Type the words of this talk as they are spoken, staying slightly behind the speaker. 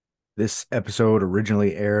This episode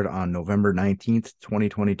originally aired on November 19th,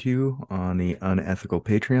 2022 on the Unethical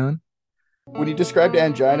Patreon. When you described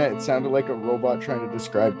angina, it sounded like a robot trying to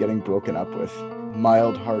describe getting broken up with.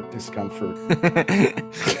 Mild heart discomfort.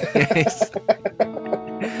 Yes.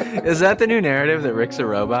 Is that the new narrative that Rick's a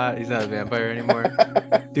robot? He's not a vampire anymore?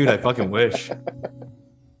 Dude, I fucking wish.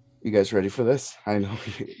 You guys ready for this? I know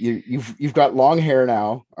you've got long hair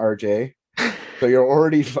now, RJ. So you're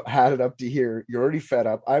already had it up to here. You're already fed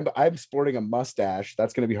up. I'm sporting a mustache.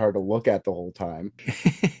 That's going to be hard to look at the whole time.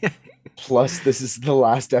 Plus, this is the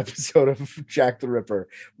last episode of Jack the Ripper.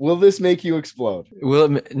 Will this make you explode?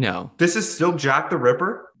 No. This is still Jack the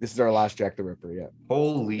Ripper? This is our last Jack the Ripper, yeah.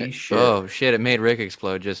 Holy shit. Oh, shit. It made Rick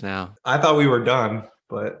explode just now. I thought we were done,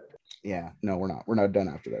 but... Yeah, no, we're not. We're not done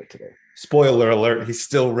after that today. Spoiler alert, he's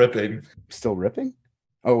still ripping. Still ripping?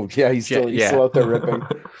 Oh, yeah, he's still out there ripping.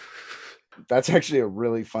 That's actually a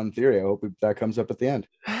really fun theory. I hope that comes up at the end.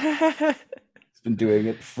 It's been doing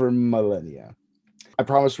it for millennia. I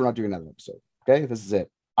promise we're not doing another episode. Okay, this is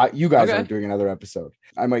it. You guys aren't doing another episode.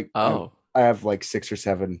 I might. Oh, I have like 6 or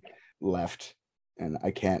 7 left, and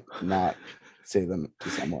I can't not say them to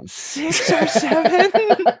someone. 6 or 7?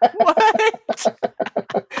 What?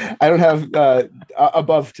 I don't have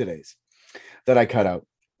above today's that I cut out,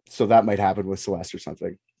 so that might happen with Celeste or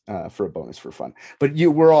something. For a bonus for fun, but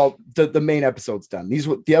we're all the main episode's done.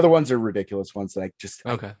 The other ones are ridiculous ones that I just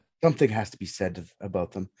something has to be said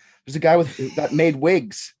about them. There's a guy that made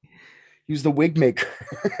wigs. He was the wig maker.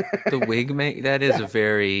 The wig make that is a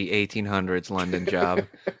very 1800s London job.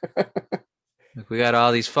 Like, we got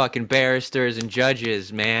all these fucking barristers and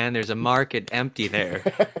judges, man. There's a market empty there.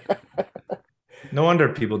 No wonder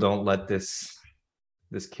people don't let this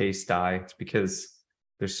case die. It's because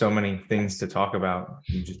there's so many things to talk about.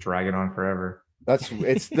 You just drag it on forever.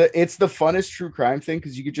 It's the funnest true crime thing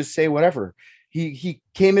because you could just say whatever. He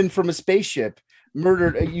came in from a spaceship,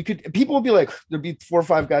 murdered. People would be like, there'd be 4 or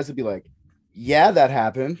 5 guys that'd be like, yeah, that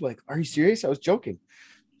happened. Like, are you serious? I was joking.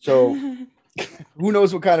 So who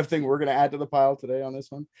knows what kind of thing we're gonna add to the pile today on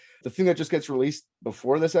this one. The thing that just gets released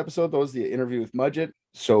before this episode, though, is the interview with Mudgett.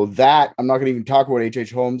 So that I'm not gonna even talk about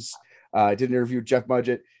H.H. Holmes. I did an interview with Jeff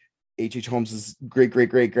Mudgett. H.H. Holmes' great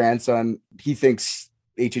grandson. He thinks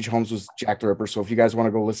H.H. Holmes was Jack the Ripper. So if you guys want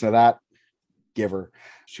to go listen to that, give her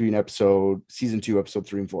shooting episode, season 2, episode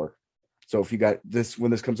 3 and 4. So if you got this, when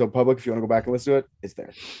this comes out public, if you want to go back and listen to it, it's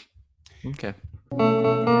there. Okay.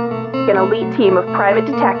 An elite team of private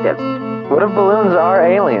detectives. What if balloons are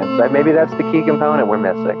aliens? Maybe that's the key component we're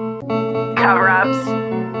missing.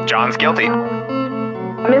 Cover-ups. John's guilty.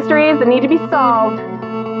 Mysteries that need to be solved.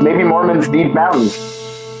 Maybe Mormons need mountains.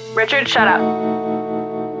 Richard, shut up.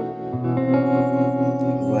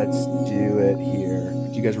 Let's do it here.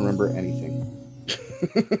 Do you guys remember anything?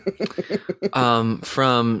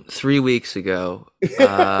 From 3 weeks ago.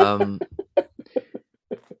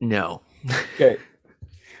 No. Okay.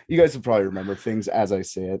 You guys will probably remember things as I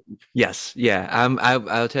say it. Yes. Yeah.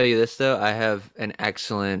 I'll tell you this though. I have an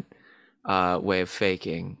excellent way of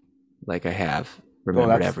faking, like I have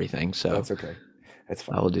remembered everything. So that's okay. That's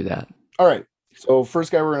fine. I will do that. All right. So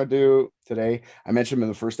first guy we're going to do today, I mentioned him in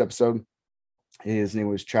the first episode. His name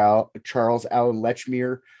was Charles Allen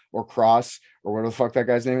Lechmere or Cross or whatever the fuck that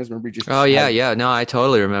guy's name is. Remember? Yeah. No, I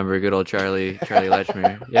totally remember good old Charlie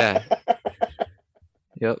Lechmere. Yeah.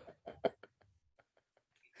 Yep.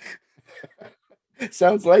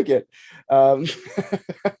 Sounds like it.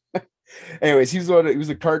 Anyways, he was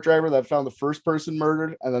a cart driver that found the first person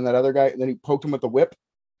murdered, and then that other guy, and then he poked him with the whip.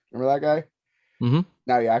 Remember that guy? Mm-hmm.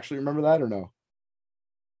 Now you actually remember that or no?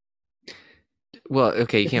 Well,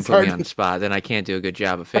 okay, you can't put me on the spot. Then I can't do a good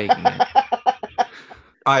job of faking it.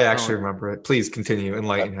 I actually remember it. Please continue.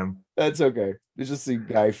 Enlighten him. That's okay. There's just a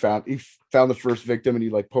guy found the first victim and he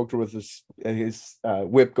like poked her with his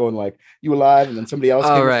whip, going like, "You alive?" And then somebody else.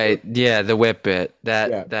 Oh right, yeah, the whip bit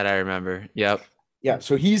that I remember. Yep. Yeah.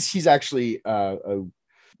 So he's actually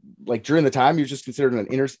like during the time he was just considered an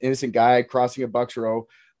innocent guy crossing a Bucks Row,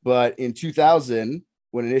 but in 2000.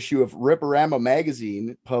 When an issue of Ripperama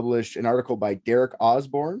magazine published an article by Derek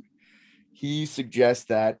Osborne, he suggests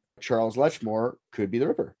that Charles Lechmere could be the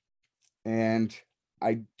Ripper. And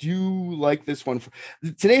I do like this one.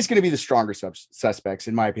 Today's going to be the stronger suspects,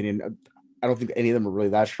 in my opinion. I don't think any of them are really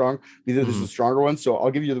that strong. Neither this is a stronger one. So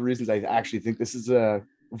I'll give you the reasons I actually think this is a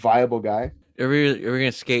viable guy. Are we going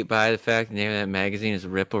to skate by the fact the name of that magazine is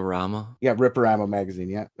Ripperama? Yeah, Ripperama magazine.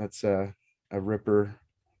 Yeah, that's a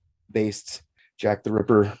Ripper-based Jack the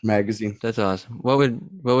Ripper magazine. That's awesome. What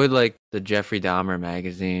would like the Jeffrey Dahmer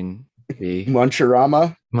magazine be?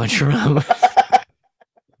 Munchorama.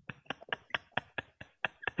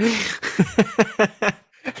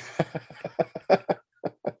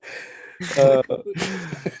 uh,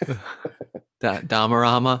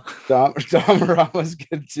 Damarama. Damarama's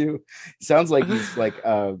good too. Sounds like he's like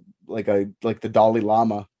the Dalai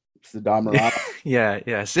Lama. It's the Damarama. Yeah,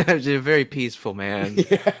 yes. He's a very peaceful man.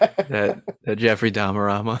 Yeah. That Jeffrey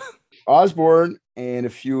Damarama. Osborne and a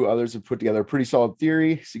few others have put together a pretty solid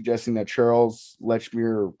theory suggesting that Charles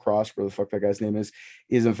Lechmere or Cross, whatever the fuck that guy's name is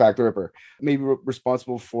in fact the Ripper. Maybe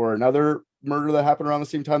responsible for another murder that happened around the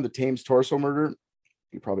same time, the Thames Torso murder.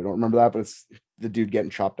 You probably don't remember that, but it's the dude getting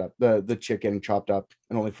chopped up, the chick getting chopped up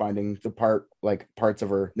and only finding the parts of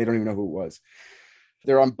her. They don't even know who it was.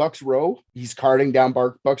 They're on Bucks Row. He's carting down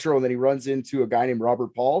Bucks Row, and then he runs into a guy named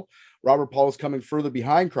Robert Paul. Robert Paul is coming further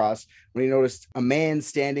behind Cross when he noticed a man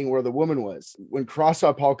standing where the woman was. When Cross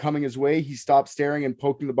saw Paul coming his way, he stopped staring and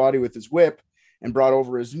poking the body with his whip and brought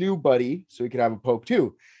over his new buddy so he could have a poke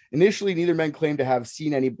too. Initially, neither man claimed to have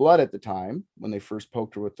seen any blood at the time when they first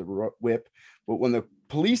poked her with the whip. But when the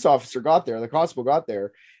police officer got there, the constable got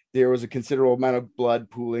there, there was a considerable amount of blood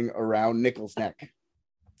pooling around Nichols' neck.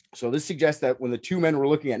 So this suggests that when the two men were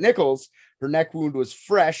looking at Nichols, her neck wound was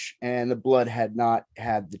fresh and the blood had not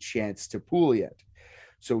had the chance to pool yet.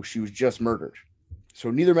 So she was just murdered.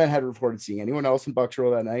 So neither man had reported seeing anyone else in Bucks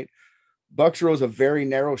Row that night. Bucks Row is a very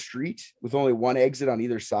narrow street with only one exit on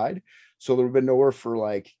either side. So there would have been nowhere for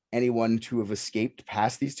like anyone to have escaped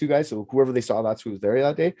past these two guys. So whoever they saw, that's who was there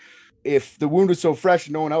that day. If the wound was so fresh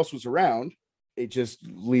and no one else was around, it just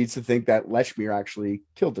leads to think that Lechmere actually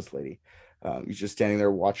killed this lady. He's just standing there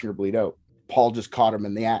watching her bleed out. Paul just caught him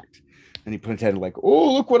in the act. And he pretended like,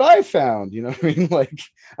 oh, look what I found. You know what I mean? Like,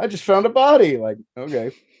 I just found a body. Like,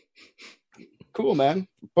 okay. Cool, man.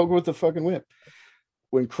 Poke her with the fucking whip.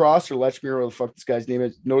 When Cross or Lechmere, or the fuck this guy's name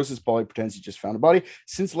is, notices Paul, he pretends he just found a body.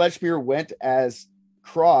 Since Lechmere went as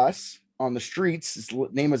Cross on the streets, his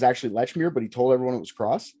name was actually Lechmere, but he told everyone it was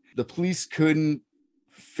Cross. The police couldn't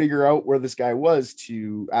figure out where this guy was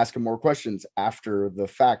to ask him more questions after the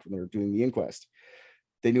fact when they were doing the inquest.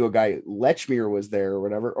 They knew a guy Lechmere was there or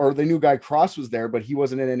whatever, or they knew a guy Cross was there, but he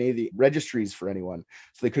wasn't in any of the registries for anyone.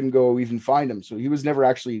 So they couldn't go even find him. So he was never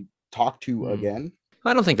actually talked to again.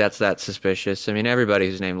 I don't think that's that suspicious. I mean, everybody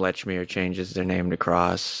who's named Lechmere changes their name to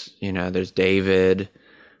Cross. You know, there's David,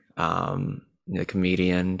 the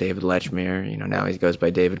comedian David Lechmere. You know, now he goes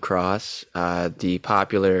by David Cross. The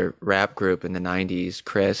popular rap group in the 90s,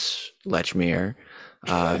 Chris Lechmere,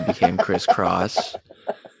 became Chris Cross.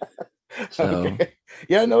 So, okay.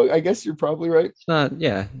 Yeah, no, I guess you're probably right. It's not,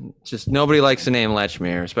 yeah, just nobody likes the name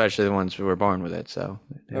Lechmere, especially the ones who were born with it. So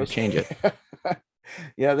they would change it.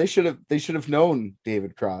 Yeah, they should have known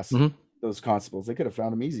David Cross. Mm-hmm. Those constables, they could have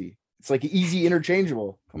found him easy. It's like easy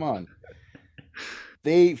interchangeable. Come on.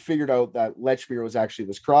 They figured out that Lechmere was actually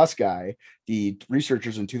this Cross guy. The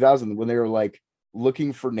researchers in 2000, when they were like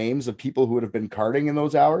looking for names of people who would have been carding in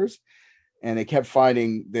those hours, and they kept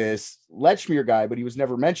finding this Lechmere guy, but he was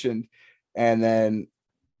never mentioned. And then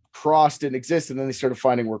Cross didn't exist, and then they started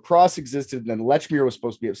finding where Cross existed, and then Lechmere was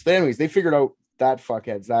supposed to be up. So anyways, they figured out that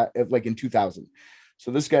fuckheads that like in 2000. So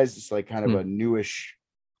this guy's just like kind of a newish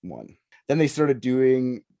one. Then they started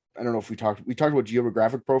doing, I don't know if we talked about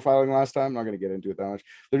geographic profiling last time. I'm not going to get into it that much.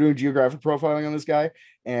 They're doing geographic profiling on this guy,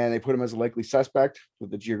 and they put him as a likely suspect with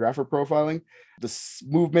the geographic profiling. The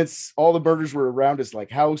movements, all the murders were around his like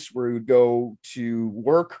house where he would go to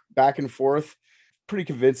work back and forth. Pretty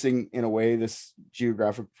convincing in a way, this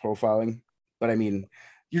geographic profiling. But I mean,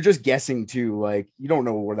 you're just guessing too. Like, you don't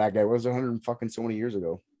know where that guy was 100 fucking so many years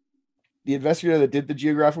ago. The investigator that did the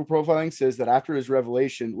geographic profiling says that after his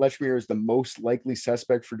revelation, Lechmere is the most likely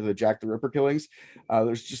suspect for the Jack the Ripper killings.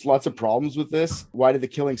 There's just lots of problems with this. Why did the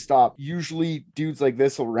killing stop? Usually dudes like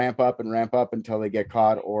this will ramp up until they get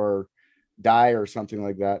caught or die or something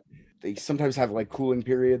like that. They sometimes have like cooling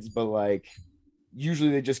periods, but like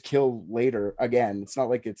usually they just kill later. Again, it's not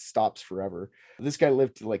like it stops forever. This guy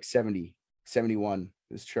lived to like 70, 71,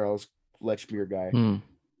 this Charles Lechmere guy.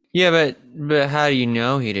 Yeah, but how do you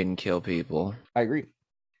know he didn't kill people? I agree.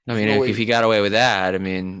 I mean, if he got away with that, I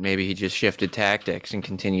mean, maybe he just shifted tactics and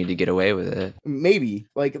continued to get away with it. Maybe.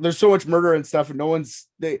 Like, there's so much murder and stuff, and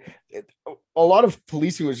a lot of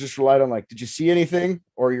policing was just relied on, like, did you see anything?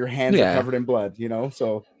 Or your hands are covered in blood, you know?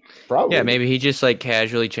 So, probably. Yeah, maybe he just, like,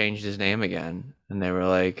 casually changed his name again. And they were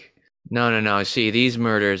like, no, see, these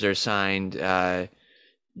murders are signed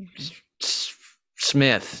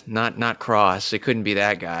Smith, not Cross. It couldn't be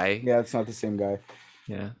that guy. Yeah, it's not the same guy.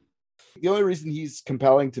 Yeah. The only reason he's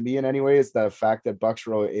compelling to me in any way is the fact that Bucks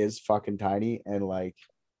Row is fucking tiny, and like,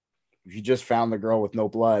 if you just found the girl with no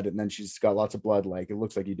blood and then she's got lots of blood, like, it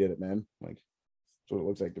looks like you did it, man. Like, that's what it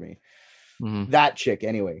looks like to me. That chick,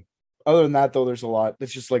 anyway. Other than that, though, there's a lot.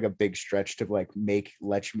 It's just like a big stretch to like make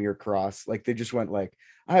Lechmere cross. Like they just went like,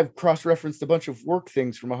 I have cross-referenced a bunch of work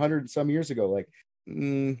things from 100 and some years ago. Like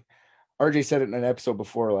RJ said it in an episode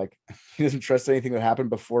before, like he doesn't trust anything that happened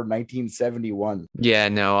before 1971. Yeah,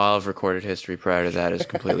 no, all of recorded history prior to that is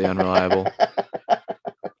completely unreliable.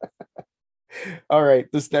 All right,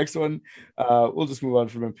 this next one, we'll just move on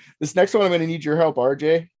from him. This next one, I'm going to need your help,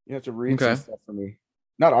 RJ. You have to read some Okay. stuff for me.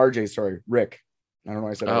 Not RJ, sorry, Rick. I don't know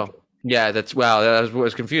why I said RJ. Oh, yeah, that's wow. I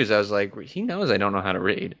was confused. I was like, he knows I don't know how to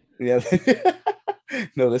read. Yeah.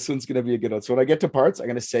 No, this one's going to be a good one. So when I get to parts, I'm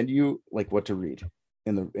going to send you like what to read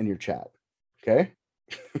in your chat. Okay.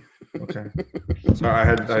 Okay. Sorry,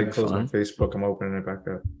 I Should closed my be fun. Facebook. I'm opening it back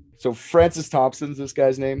up. So Francis Thompson's this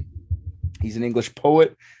guy's name. He's an English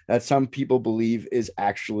poet that some people believe is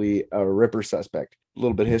actually a Ripper suspect. A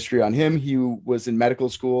little bit of history on him. He was in medical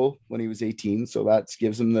school when he was 18, so that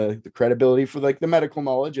gives him the credibility for like the medical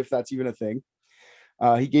knowledge, if that's even a thing.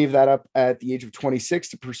 He gave that up at the age of 26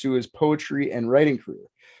 to pursue his poetry and writing career.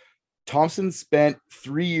 Thompson spent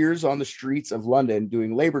 3 years on the streets of London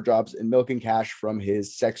doing labor jobs and milking cash from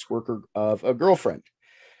his sex worker of a girlfriend.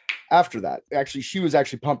 After that, actually, she was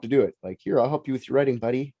actually pumped to do it. Like, here, I'll help you with your writing,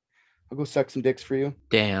 buddy. I'll go suck some dicks for you.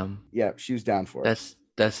 Damn, Yeah, she was down for it.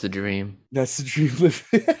 that's the dream. That's the dream.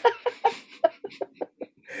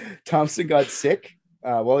 Thompson got sick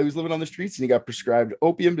while he was living on the streets, and he got prescribed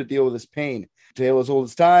opium to deal with his pain. Tale as old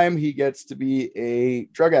as time, he gets to be a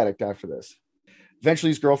drug addict after this.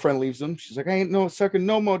 Eventually, his girlfriend leaves him. She's like, I ain't no sucking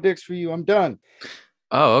no more dicks for you. I'm done.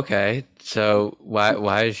 Oh, okay. So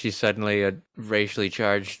why is she suddenly a racially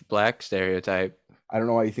charged black stereotype? I don't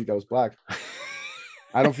know why you think that was black.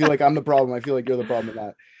 I don't feel like I'm the problem. I feel like you're the problem in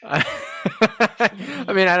that.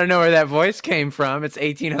 I mean, I don't know where that voice came from. It's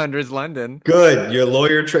 1800s London. Good. Your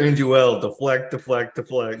lawyer trained you well. Deflect.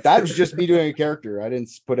 That was just me doing a character. I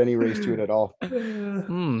didn't put any race to it at all.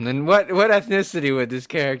 And what ethnicity would this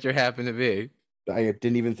character happen to be? I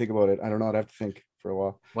didn't even think about it. I don't know. I'd have to think for a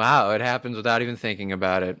while. Wow, it happens without even thinking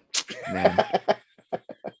about it. Man.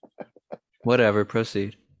 Whatever,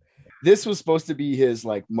 proceed. This was supposed to be his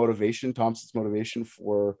like motivation, Thompson's motivation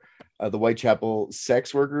for the Whitechapel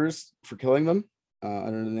sex workers for killing them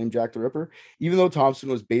under the name Jack the Ripper. Even though Thompson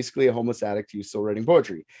was basically a homeless addict, he was still writing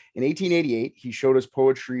poetry. In 1888, he showed his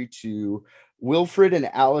poetry to Wilfred and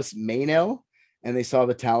Alice Meynell, and they saw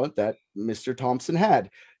the talent that Mr. Thompson had.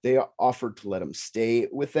 They offered to let him stay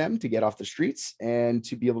with them to get off the streets and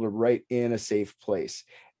to be able to write in a safe place.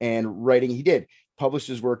 And writing he did. Published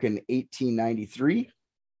his work in 1893.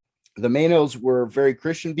 The Meynells were very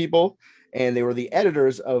Christian people, and they were the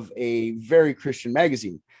editors of a very Christian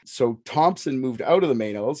magazine. So Thompson moved out of the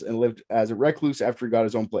Meynells and lived as a recluse after he got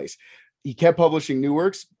his own place. He kept publishing new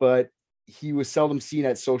works, but he was seldom seen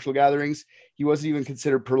at social gatherings. He wasn't even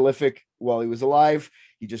considered prolific while he was alive.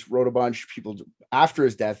 He just wrote a bunch. People after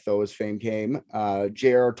his death, though, his fame came.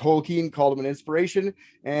 J.R. Tolkien called him an inspiration,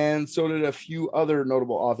 and so did a few other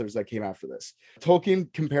notable authors that came after this.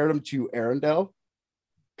 Tolkien compared him to Arundel,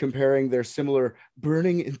 comparing their similar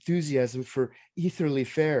burning enthusiasm for ethereally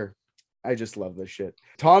fair. I just love this shit.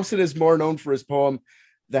 Thompson is more known for his poem,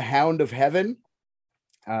 The Hound of Heaven.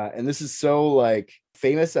 And this is so like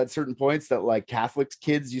famous at certain points that like Catholic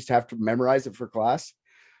kids used to have to memorize it for class.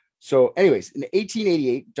 So anyways, in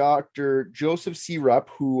 1888, Dr. Joseph C. Rupp,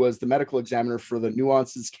 who was the medical examiner for the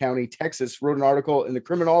Nueces County, Texas, wrote an article in the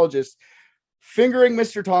Criminologist fingering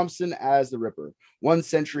Mr. Thompson as the Ripper 1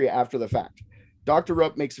 century after the fact. Dr.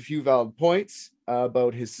 Rupp makes a few valid points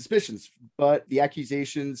about his suspicions, but the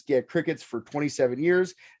accusations get crickets for 27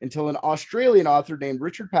 years until an Australian author named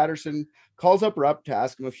Richard Patterson calls up Rupp to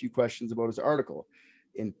ask him a few questions about his article.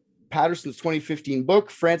 In Patterson's 2015 book,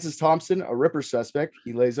 Francis Thompson, a Ripper Suspect,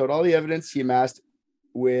 he lays out all the evidence he amassed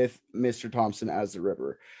with Mr. Thompson as the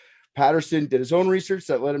Ripper. Patterson did his own research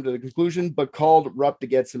that led him to the conclusion, but called Rupp to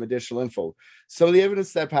get some additional info. Some of the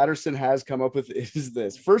evidence that Patterson has come up with is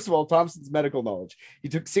this. First of all, Thompson's medical knowledge. He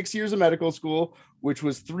took 6 years of medical school, which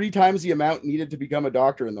was 3 times the amount needed to become a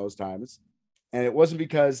doctor in those times. And it wasn't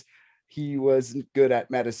because he wasn't good at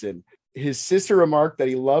medicine. His sister remarked that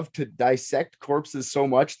he loved to dissect corpses so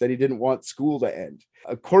much that he didn't want school to end.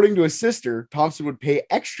 According to his sister, Thompson would pay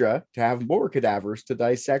extra to have more cadavers to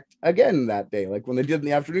dissect again that day. Like when they did in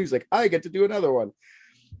the afternoon, he's like, I get to do another one.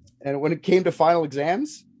 And when it came to final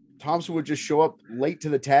exams, Thompson would just show up late to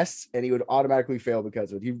the tests and he would automatically fail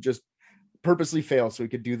because of it. He would just purposely fail so he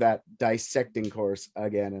could do that dissecting course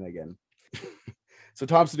again and again. So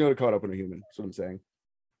Thompson knew how to caught up on a human. That's what I'm saying.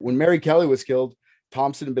 When Mary Kelly was killed,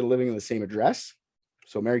 Thompson had been living in the same address.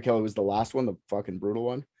 So Mary Kelly was the last one, the fucking brutal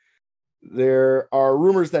one. There are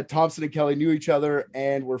rumors that Thompson and Kelly knew each other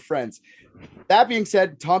and were friends. That being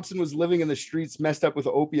said, Thompson was living in the streets, messed up with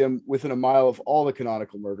opium within a mile of all the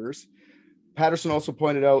canonical murders. Patterson also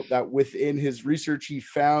pointed out that within his research, he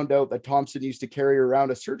found out that Thompson used to carry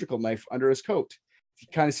around a surgical knife under his coat. He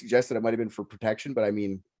kind of suggested it might have been for protection, but I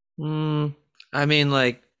mean,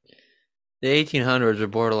 Like the 1800s were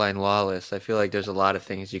borderline lawless. I feel like there's a lot of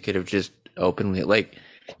things you could have just openly, like,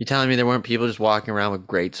 you're telling me there weren't people just walking around with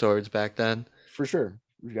great swords back then? for sure,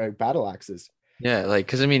 battle axes. Yeah, like,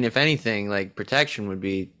 because I mean, if anything, like, protection would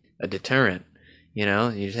be a deterrent. You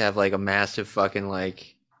just have like a massive fucking,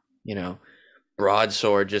 like,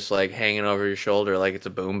 broadsword just like hanging over your shoulder like it's a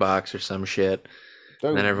boombox or some shit.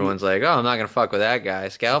 And then everyone's like, "Oh, I'm not gonna fuck with that guy."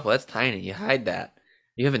 Scalpel, that's tiny. You hide that.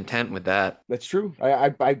 You have intent with that. That's true.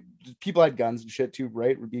 I people had guns and shit too,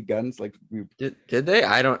 right? Would be guns like did they?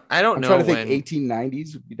 I don't I'm know. Trying to think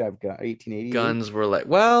 1890s. We'd have 1880. Guns were like,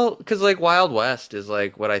 well, because like Wild West is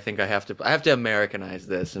like what I think I have to Americanize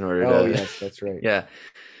this in order to. Oh yes, that's right. Yeah.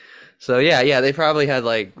 So yeah, they probably had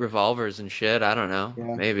like revolvers and shit. I don't know.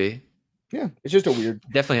 Yeah. Maybe. Yeah, it's just a weird.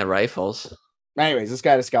 Definitely had rifles. Anyways, this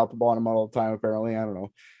guy had a scalpel on him all the time, apparently. I don't know.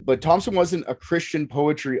 But Thompson wasn't a Christian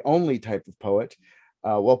poetry only type of poet.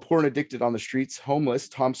 While poor and addicted on the streets, homeless,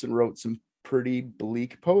 Thompson wrote some pretty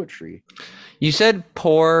bleak poetry. You said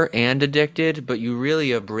poor and addicted, but you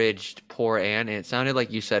really abridged poor and it sounded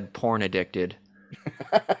like you said porn addicted.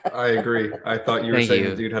 I agree. I thought you were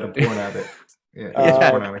saying the dude had a porn addict. Yeah,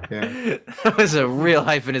 That was a real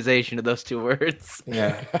hyphenization of those two words.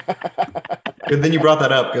 Yeah. Good thing you brought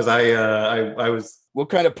that up because I was. What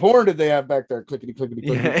kind of porn did they have back there? Clickety clickety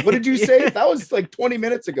clickety. Yeah. What did you say? That was like 20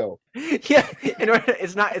 minutes ago. Yeah,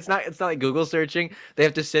 it's not like Google searching. They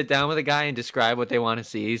have to sit down with a guy and describe what they want to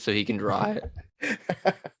see so he can draw it.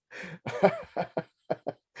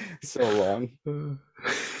 So long.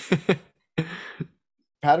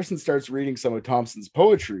 Patterson starts reading some of Thompson's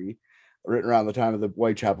poetry written around the time of the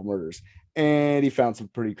Whitechapel murders, and he found some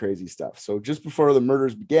pretty crazy stuff. So just before the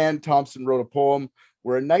murders began, Thompson wrote a poem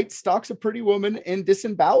where a knight stalks a pretty woman and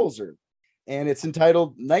disembowels her, and it's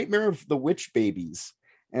entitled Nightmare of the Witch Babies,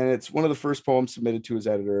 and it's one of the first poems submitted to his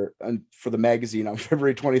editor for the magazine on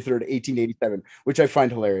February 23rd, 1887, which I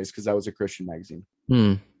find hilarious because that was a Christian magazine.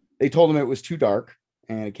 They told him it was too dark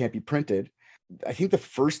and it can't be printed. I think the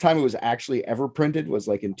first time it was actually ever printed was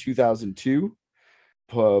like in 2002,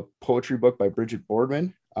 poetry book by Bridget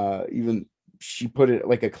Boardman. Even she put it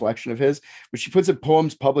like a collection of his, but she puts it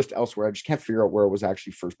poems published elsewhere. I just can't figure out where it was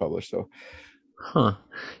actually first published. So,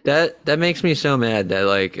 that makes me so mad that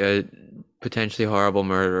like a potentially horrible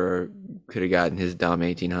murderer could have gotten his dumb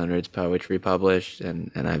 1800s poetry published,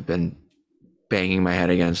 and I've been banging my head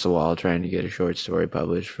against the wall trying to get a short story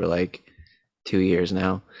published for like 2 years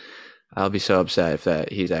now. I'll be so upset if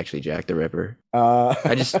he's actually Jack the Ripper.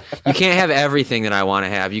 You can't have everything that I want to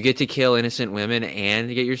have. You get to kill innocent women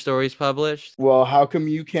and get your stories published. Well, how come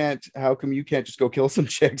you can't just go kill some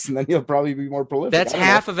chicks and then you'll probably be more prolific? That's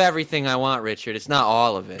half of everything I want, Richard. It's not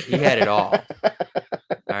all of it. He had it all.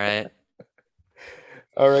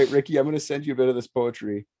 All right, Ricky, I'm going to send you a bit of this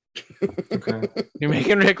poetry. Okay. You're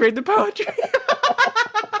making Rick read the poetry?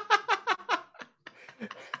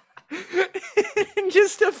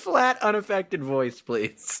 Just a flat, unaffected voice,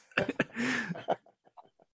 please.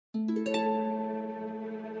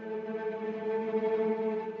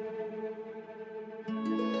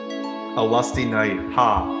 A lusty knight,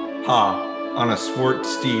 ha, ha, on a swart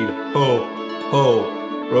steed, ho,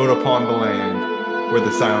 ho, rode upon the land where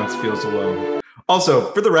the silence feels alone. Also,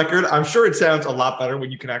 for the record, I'm sure it sounds a lot better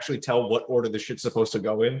when you can actually tell what order the shit's supposed to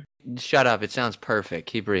go in. Shut up. It sounds perfect.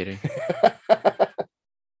 Keep reading.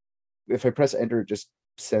 If I press enter, it just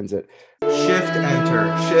sends it. Shift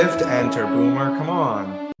enter, boomer. Come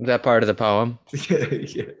on. Is that part of the poem?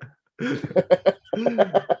 Yeah.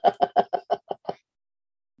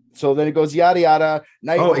 So then it goes yada yada.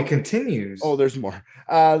 Night. Oh, it continues. Oh, there's more.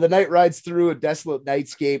 The knight rides through a desolate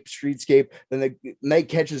streetscape. Then the knight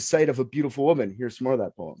catches sight of a beautiful woman. Here's some more of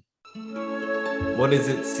that poem. What is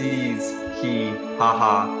it sees he, ha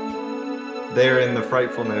ha. There in the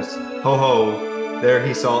frightfulness, ho ho. There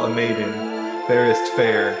he saw a maiden, fairest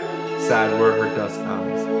fair, sad were her dust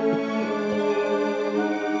eyes.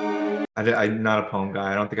 I'm not a poem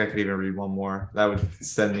guy. I don't think I could even read one more. That would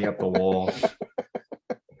send me up the wall.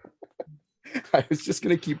 I was just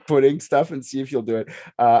going to keep putting stuff and see if you'll do it.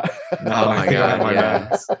 Oh my God.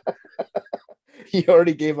 Yeah. He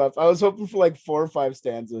already gave up. I was hoping for like 4 or 5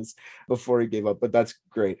 stanzas before he gave up, but that's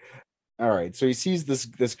great. All right. So he sees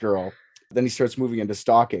this girl. Then he starts moving into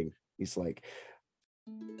stalking. He's like,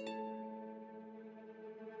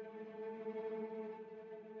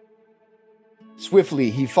 Swiftly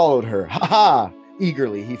he followed her. Ha ha!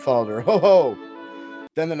 Eagerly he followed her. Ho ho!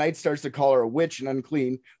 Then the knight starts to call her a witch and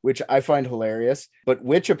unclean, which I find hilarious. But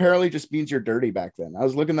witch apparently just means you're dirty back then. I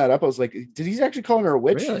was looking that up. I was like, did he actually call her a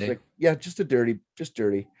witch? Really? She's like, yeah, just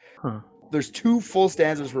dirty. Huh. There's 2 full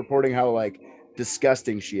stanzas reporting how like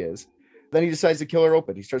disgusting she is. Then he decides to kill her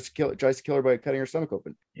open. He tries to kill her by cutting her stomach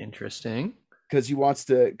open. Interesting. Because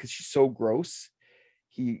she's so gross.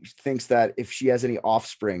 He thinks that if she has any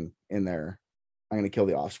offspring in there, I'm going to kill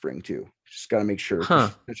the offspring too. Just got to make sure. Huh.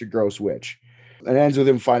 She's such a gross witch. And it ends with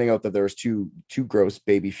him finding out that there was two gross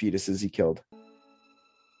baby fetuses he killed.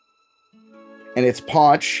 And its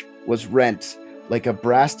paunch was rent like a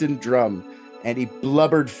brasten drum, and he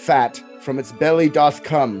blubbered fat from its belly doth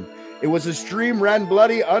come. It was a stream ran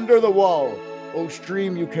bloody under the wall. O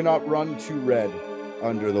stream, you cannot run too red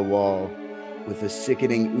under the wall. With a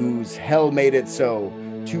sickening ooze, hell made it so.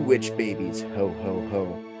 2 witch babies, ho, ho,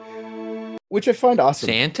 ho. Which I find awesome.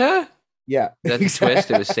 Santa? Yeah. That's the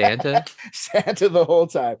twist. It was Santa. Santa the whole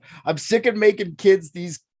time. I'm sick of making kids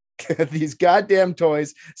these goddamn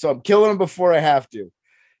toys, so I'm killing them before I have to.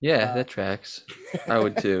 Yeah, that tracks. I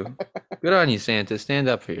would too. Good on you, Santa. Stand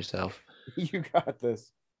up for yourself. You got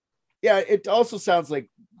this. Yeah, it also sounds like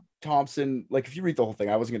Thompson, like if you read the whole thing,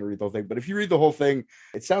 I wasn't going to read the whole thing, but if you read the whole thing,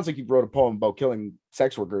 it sounds like he wrote a poem about killing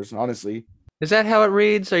sex workers, honestly. Is that how it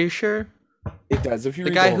reads? Are you sure? It does. If you The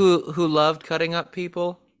read guy the who loved cutting up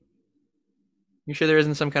people? You sure there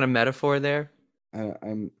isn't some kind of metaphor there?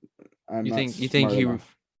 I'm You not think smart he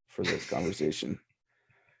enough for this conversation.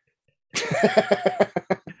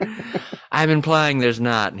 I'm implying there's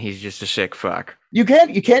not, and he's just a sick fuck. You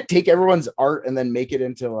can't take everyone's art and then make it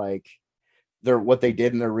into like what they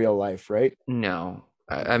did in their real life, right? No.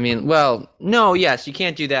 I mean, well, no, yes, you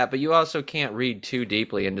can't do that, but you also can't read too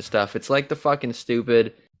deeply into stuff. It's like the fucking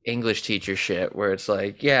stupid English teacher shit where it's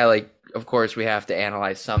like, yeah, like, of course we have to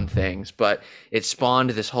analyze some things, but it spawned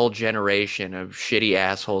this whole generation of shitty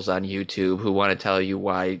assholes on YouTube who want to tell you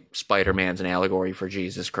why Spider-Man's an allegory for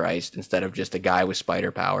Jesus Christ instead of just a guy with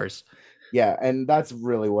spider powers. Yeah, and that's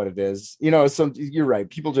really what it is. You're right.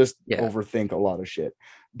 People just overthink a lot of shit.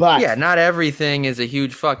 But yeah, not everything is a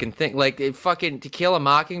huge fucking thing. Like To Kill a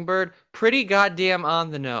Mockingbird, pretty goddamn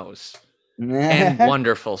on the nose. And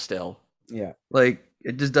wonderful still. Yeah. Like,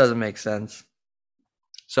 it just doesn't make sense.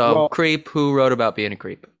 So, creep, who wrote about being a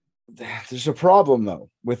creep? There's a problem though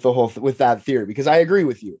with with that theory, because I agree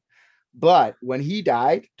with you. But when he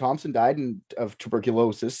died, Thompson died of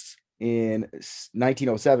tuberculosis in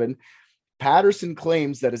 1907. Patterson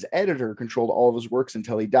claims that his editor controlled all of his works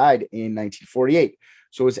until he died in 1948.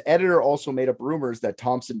 So his editor also made up rumors that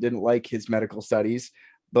Thompson didn't like his medical studies,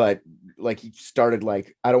 but like he started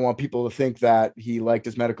like, I don't want people to think that he liked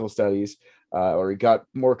his medical studies or he got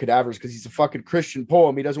more cadavers because he's a fucking Christian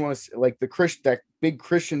poem. He doesn't want to like that big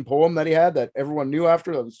Christian poem that he had that everyone knew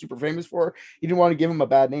after, that was super famous for. He didn't want to give him a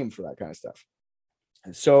bad name for that kind of stuff.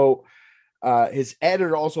 And so his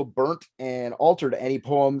editor also burnt and altered any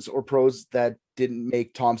poems or prose that didn't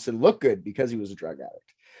make Thompson look good because he was a drug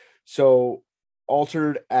addict. So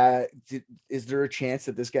altered, is there a chance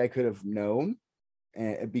that this guy could have known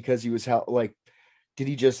because he was did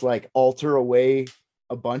he just like alter away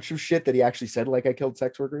a bunch of shit that he actually said, like I killed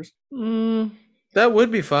sex workers? That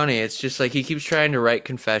would be funny. It's just like he keeps trying to write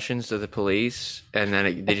confessions to the police, and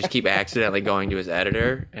then they just keep accidentally going to his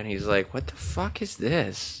editor, and he's like, what the fuck is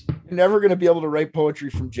this? You're never going to be able to write poetry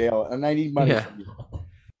from jail, and I need money from you.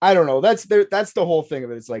 I don't know. That's the whole thing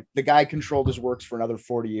of it. It's like the guy controlled his works for another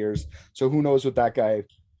 40 years, so who knows what that guy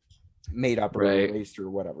made up or erased or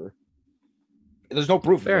whatever. There's no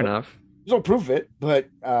proof. Fair enough. There's no proof of it, but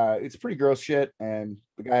it's pretty gross shit, and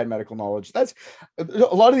the guy had medical knowledge. That's a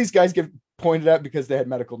lot of these guys get pointed at because they had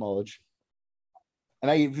medical knowledge. And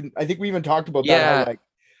I think we even talked about that, how, like,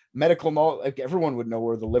 medical knowledge, like everyone would know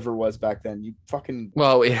where the liver was back then. You fucking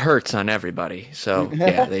it hurts on everybody, so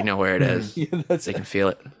yeah, they know where it is. They can feel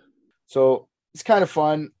it. So it's kind of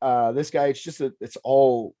fun. This guy, it's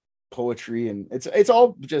all poetry, and it's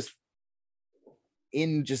all just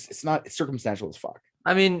it's not circumstantial as fuck.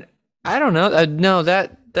 I mean, I don't know. No,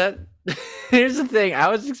 that here's the thing. I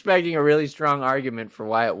was expecting a really strong argument for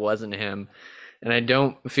why it wasn't him, and I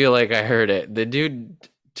don't feel like I heard it. The dude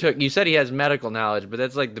you said he has medical knowledge, but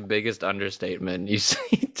that's like the biggest understatement. He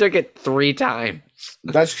took it 3 times.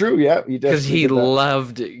 That's true. Yeah, because he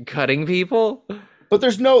loved cutting people. But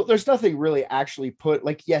there's nothing really actually put,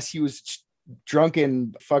 like, yes, he was drunk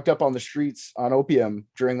and fucked up on the streets on opium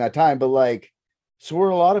during that time, but like, so were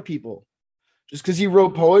a lot of people. Just because he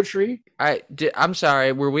wrote poetry? I'm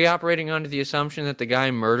sorry. Were we operating under the assumption that the guy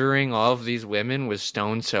murdering all of these women was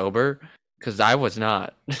stone sober? Because I was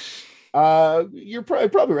not. You're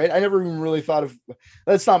probably right. I never even really thought of.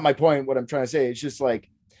 That's not my point. What I'm trying to say, it's just like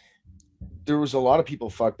there was a lot of people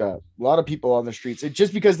fucked up, a lot of people on the streets. It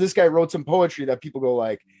just because this guy wrote some poetry that people go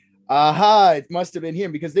like, aha, it must have been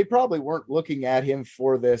him, because they probably weren't looking at him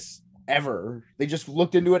for this ever. They just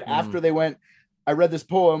looked into it after they went, I read this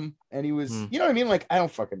poem and he was, you know what I mean? Like, I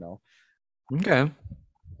don't fucking know. Okay.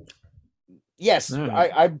 Yes,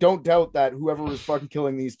 I don't doubt that whoever was fucking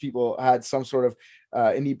killing these people had some sort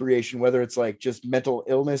of inebriation, whether it's like just mental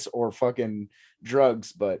illness or fucking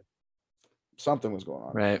drugs, but something was going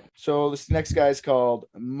on. Right. So this next guy is called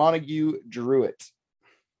Montague Druitt.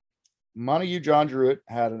 Montague John Druitt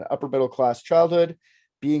had an upper middle class childhood,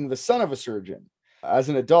 being the son of a surgeon. As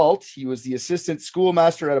an adult, he was the assistant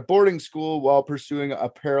schoolmaster at a boarding school while pursuing a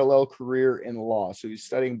parallel career in law. So he's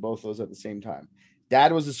studying both those at the same time.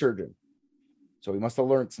 Dad was a surgeon, so he must have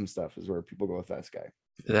learned some stuff, is where people go with this guy.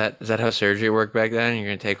 Is that how surgery worked back then? You're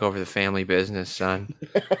going to take over the family business, son.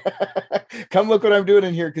 Come look what I'm doing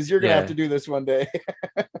in here, because you're going to have to do this one day.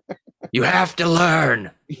 You have to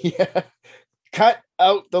learn. Yeah. Cut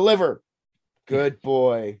out the liver. Good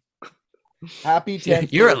boy. Happy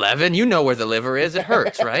 10th. You're 11. You know where the liver is. It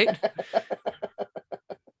hurts, right?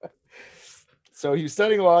 So he was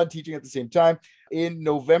studying law and teaching at the same time. In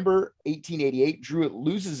November 1888, Druitt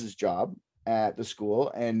loses his job at the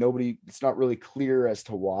school, and it's not really clear as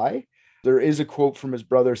to why. There is a quote from his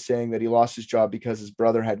brother saying that he lost his job because his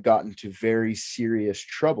brother had gotten into very serious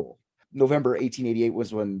trouble. November 1888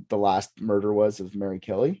 was when the last murder was of Mary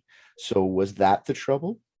Kelly. So was that the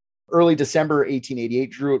trouble? Early December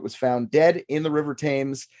 1888, Druitt was found dead in the River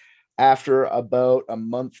Thames after about a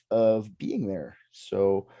month of being there.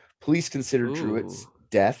 So police considered Druitt's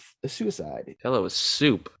death a suicide. Hello, was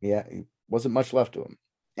soup. Yeah, wasn't much left to him.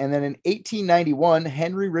 And then in 1891,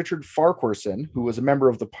 Henry Richard Farquharson, who was a member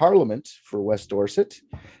of the Parliament for West Dorset,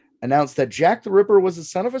 announced that Jack the Ripper was the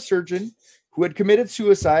son of a surgeon who had committed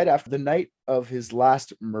suicide after the night of his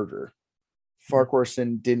last murder.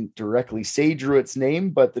 Farquharson didn't directly say Druitt's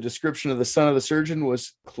name, but the description of the son of the surgeon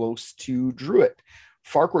was close to Druitt.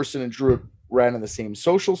 Farquharson and Druitt ran in the same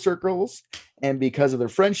social circles, and because of their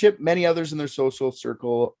friendship, many others in their social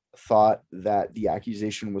circle thought that the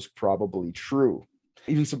accusation was probably true.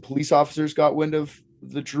 Even some police officers got wind of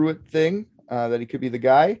the Druitt thing, that he could be the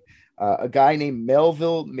guy. A guy named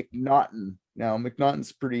Melville McNaughton. Now,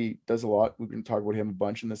 McNaughton's does a lot. We're going to talk about him a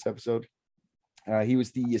bunch in this episode. He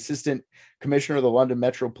was the assistant commissioner of the London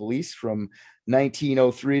Metro Police from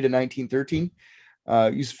 1903 to 1913.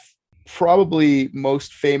 He's probably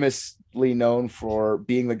most famously known for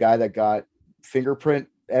being the guy that got fingerprint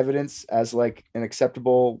evidence as like an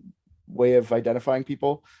acceptable way of identifying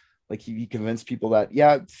people. Like he convinced people that,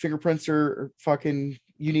 yeah, fingerprints are fucking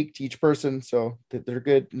unique to each person. So they're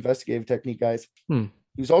good investigative technique, guys. He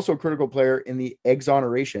was also a critical player in the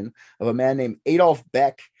exoneration of a man named Adolf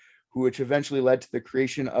Beck, which eventually led to the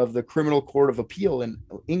creation of the Criminal Court of Appeal in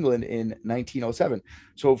England in 1907.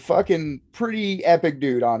 So fucking pretty epic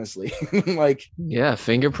dude, honestly. Like, yeah,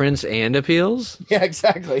 fingerprints and appeals. Yeah,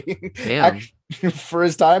 exactly. Damn. For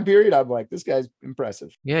his time period, I'm like, this guy's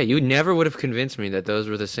impressive. Yeah, you never would have convinced me that those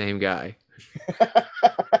were the same guy.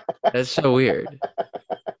 That's so weird.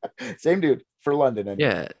 Same dude for London. Anyway.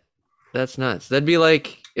 Yeah, that's nuts. That'd be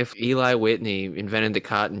like if Eli Whitney invented the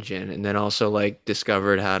cotton gin and then also like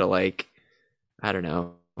discovered how to like, I don't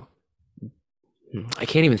know. I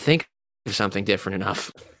can't even think of something different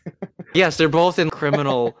enough. Yes, they're both in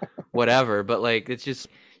criminal whatever, but like it's just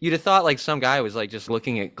you'd have thought like some guy was like just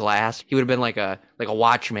looking at glass. He would have been like a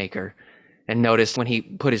watchmaker and noticed when he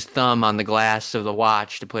put his thumb on the glass of the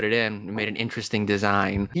watch to put it in, it made an interesting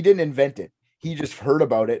design. He didn't invent it. He just heard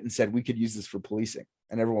about it and said, we could use this for policing.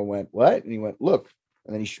 And everyone went, what? And he went, look.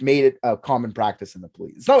 And then he made it a common practice in the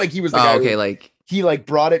police. It's not like he was the guy. Okay, like he like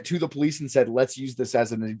brought it to the police and said, let's use this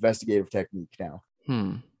as an investigative technique now.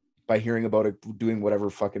 By hearing about it, doing whatever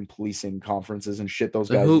fucking policing conferences and shit those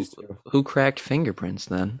guys used to do. Who cracked fingerprints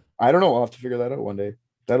then? I don't know. I'll have to figure that out one day.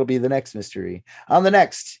 That'll be the next mystery. On the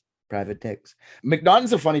next Private Ticks.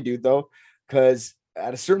 McNaughton's a funny dude though, because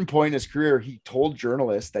at a certain point in his career, he told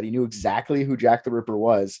journalists that he knew exactly who Jack the Ripper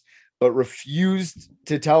was, but refused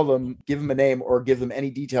to tell them, give him a name or give them any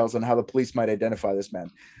details on how the police might identify this man,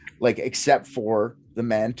 like except for the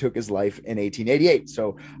man took his life in 1888.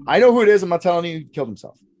 So I know who it is. I'm not telling you he killed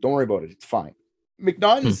himself. Don't worry about it. It's fine.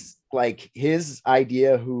 McNaughton's like his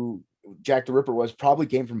idea who Jack the Ripper was probably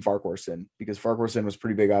came from Farquharson, because Farquharson was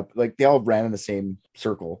pretty big up. Like they all ran in the same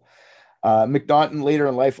circle. McNaughton later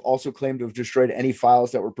in life also claimed to have destroyed any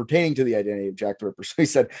files that were pertaining to the identity of Jack the Ripper. So he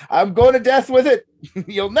said, I'm going to death with it.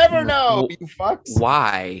 You'll never know, you fucks.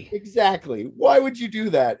 Why? Exactly. Why would you do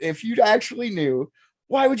that? If you actually knew,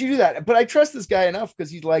 why would you do that? But I trust this guy enough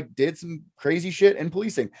because he like did some crazy shit in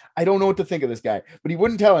policing. I don't know what to think of this guy, but he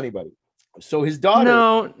wouldn't tell anybody. So his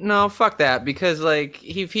daughter. No, fuck that. Because like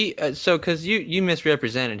because you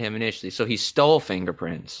misrepresented him initially. So he stole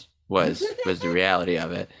fingerprints was the reality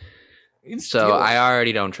of it. So I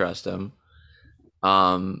already don't trust him.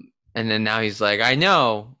 And then now he's like, I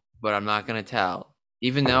know, but I'm not gonna tell.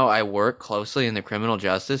 Even though I work closely in the criminal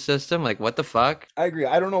justice system, like what the fuck? I agree.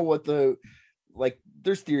 I don't know what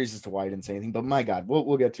there's theories as to why I didn't say anything, but my God,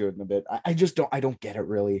 we'll get to it in a bit. I just don't get it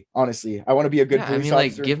really. Honestly, I want to be a good police officer.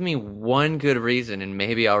 Like give me one good reason and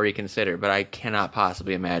maybe I'll reconsider, but I cannot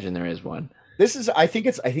possibly imagine there is one. I think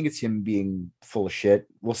it's him being full of shit.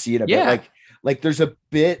 We'll see it a bit. Like there's a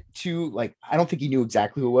bit to like, I don't think he knew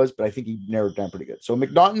exactly who it was, but I think he narrowed it down pretty good. So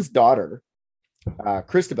McNaughton's daughter,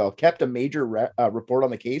 Christabel, kept a major report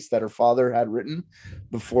on the case that her father had written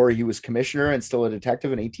before he was commissioner and still a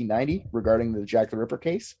detective in 1890 regarding the Jack the Ripper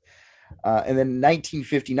case. And then in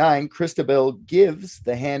 1959, Christabel gives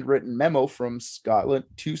the handwritten memo from Scotland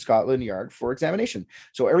to Scotland Yard for examination.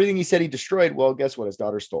 So everything he said he destroyed, well, guess what? His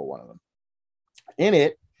daughter stole one of them. In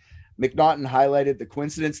it, McNaughton highlighted the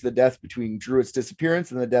coincidence of the death between Druitt's disappearance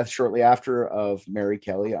and the death shortly after of Mary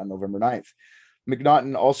Kelly on November 9th.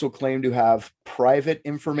 McNaughton also claimed to have private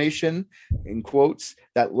information, in quotes,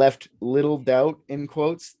 that left little doubt, in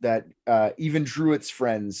quotes, that even Druitt's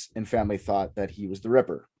friends and family thought that he was the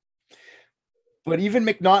Ripper. But even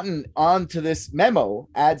McNaughton onto this memo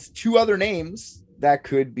adds two other names that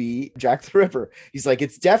could be Jack the Ripper. He's like,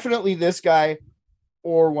 it's definitely this guy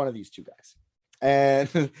or one of these two guys. And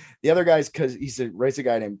the other guys, because he writes a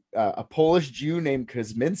guy named a Polish Jew named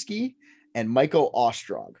Kosminski and Michael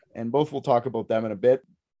Ostrog, and both we'll talk about them in a bit.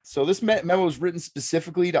 So this memo was written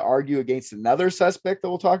specifically to argue against another suspect that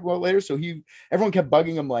we'll talk about later. So everyone kept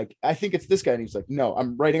bugging him like, I think it's this guy, and he's like, no,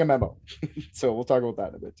 I'm writing a memo. So we'll talk about that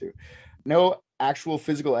in a bit too. No actual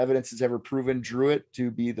physical evidence has ever proven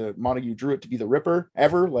Montague Druitt to be the Ripper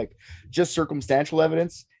ever, like just circumstantial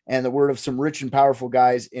evidence and the word of some rich and powerful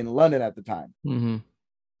guys in London at the time. Mm-hmm.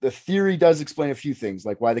 The theory does explain a few things,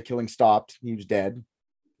 like why the killing stopped. He was dead.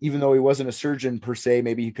 Even though he wasn't a surgeon per se,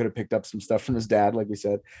 maybe he could have picked up some stuff from his dad, like we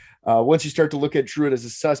said. Once you start to look at Druitt as a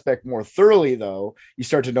suspect more thoroughly, though, you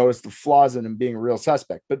start to notice the flaws in him being a real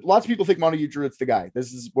suspect. But lots of people think Montague Druitt's the guy.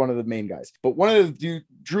 This is one of the main guys. But one of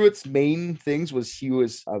Druitt's main things was he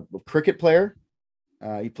was a cricket player.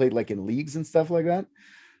 He played like in leagues and stuff like that.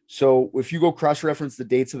 So if you go cross-reference the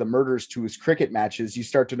dates of the murders to his cricket matches, you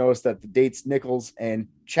start to notice that the dates Nichols and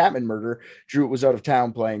Chapman murder, Druitt was out of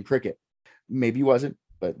town playing cricket. Maybe he wasn't,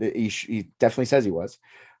 but he definitely says he was.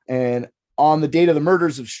 And on the date of the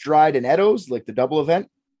murders of Stride and Eddowes, like the double event,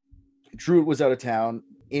 Druitt was out of town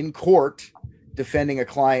in court defending a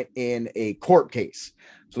client in a court case.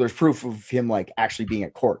 So there's proof of him like actually being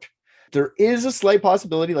at court. There is a slight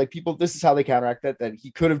possibility, like this is how they counteract that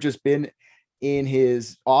he could have just been in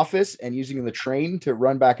his office and using the train to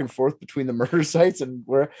run back and forth between the murder sites and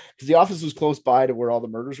because the office was close by to where all the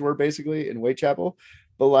murders were basically in Whitechapel.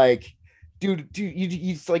 But like, dude,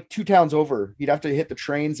 he's like 2 towns over. He'd have to hit the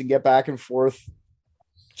trains and get back and forth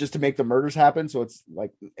just to make the murders happen. So it's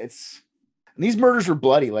like, and these murders were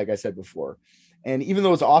bloody, like I said before. And even though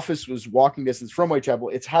his office was walking distance from Whitechapel,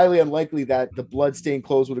 it's highly unlikely that the blood-stained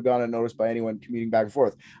clothes would have gone unnoticed by anyone commuting back and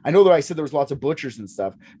forth. I know that I said there was lots of butchers and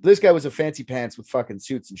stuff, but this guy was a fancy pants with fucking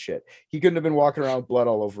suits and shit. He couldn't have been walking around with blood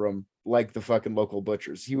all over him like the fucking local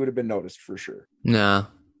butchers. He would have been noticed for sure. No,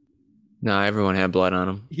 everyone had blood on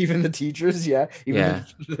him. Even the teachers, yeah.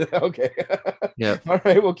 Okay. Yeah. All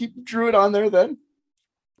right, we'll keep Druitt on there then.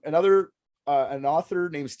 An author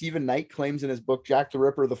named Stephen Knight claims in his book Jack the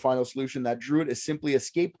Ripper: The Final Solution that Druitt is simply a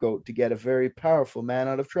scapegoat to get a very powerful man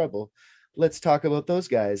out of trouble. Let's talk about those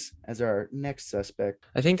guys as our next suspect.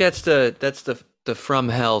 I think that's the from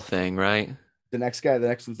hell thing, right? The next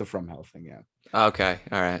one's the from hell thing, yeah. Okay,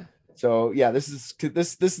 all right. So yeah, this is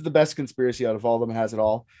the best conspiracy out of all of them. It has it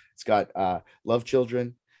all. It's got love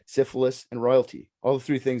children, syphilis, and royalty. All the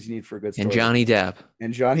 3 things you need for a good story. And Johnny Depp.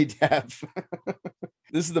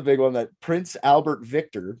 This is the big one, that Prince Albert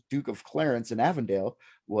Victor, Duke of Clarence in Avondale,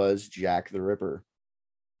 was Jack the Ripper.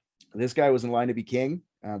 This guy was in line to be king,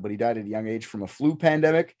 but he died at a young age from a flu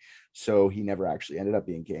pandemic, so he never actually ended up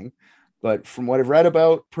being king. But from what I've read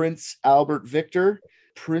about Prince Albert Victor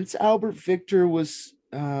was,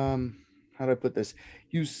 how do I put this?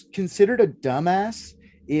 He was considered a dumbass,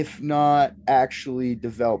 if not actually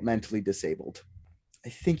developmentally disabled. I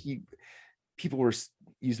think people were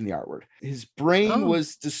using the R word. His brain Oh.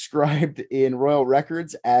 was described in royal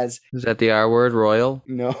records as Is that the R word, royal?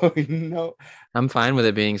 no. I'm fine with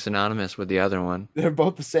it being synonymous with the other one. They're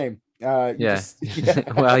both the same. Yeah. Yeah.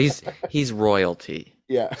 Well, he's royalty.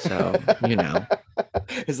 Yeah. So,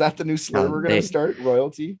 Is that the new slur we're gonna start?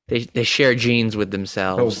 Royalty? They share genes with Oh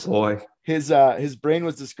themselves. boy. His brain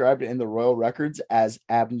was described in the royal records as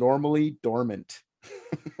abnormally dormant.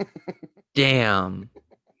 Damn.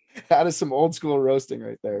 That is some old school roasting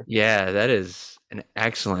right there. Yeah, that is an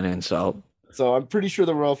excellent insult. So I'm pretty sure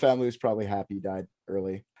the royal family was probably happy he died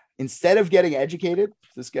early. Instead of getting educated,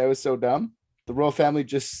 this guy was so dumb, the royal family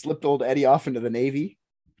just slipped old Eddie off into the Navy.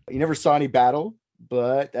 He never saw any battle,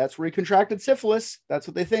 but that's where he contracted syphilis. That's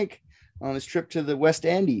what they think on his trip to the West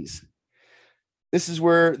Indies. This is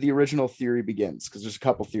where the original theory begins, because there's a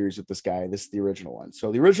couple theories with this guy. This is the original one.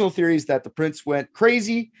 So the original theory is that the prince went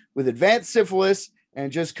crazy with advanced syphilis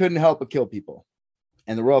and just couldn't help but kill people.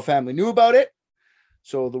 And the royal family knew about it.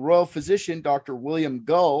 So the royal physician, Dr. William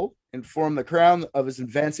Gull, informed the crown of his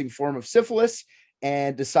advancing form of syphilis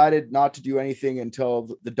and decided not to do anything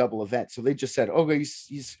until the double event. So they just said, okay,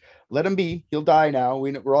 he's let him be. He'll die now.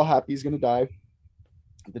 We're all happy he's going to die.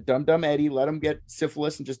 The dumb Eddie, let him get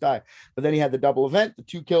syphilis and just die. But then he had the double event, the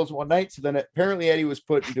 2 kills one night. So then apparently Eddie was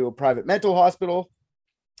put into a private mental hospital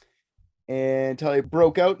until he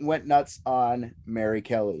broke out and went nuts on Mary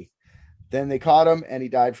Kelly. Then they caught him and he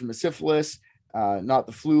died from a syphilis, not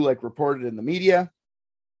the flu like reported in the media.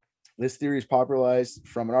 This theory is popularized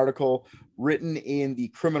from an article written in The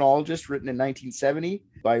Criminologist, written in 1970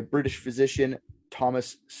 by British physician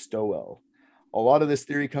Thomas Stowell. A lot of this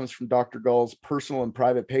theory comes from Dr. Gull's personal and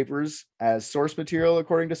private papers as source material,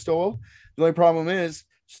 according to Stowell. The only problem is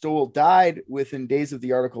Stowell died within days of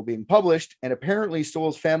the article being published, and apparently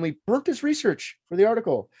Stowell's family burnt his research for the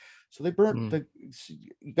article. So they burnt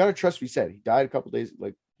you got to trust what he said. He died a couple days,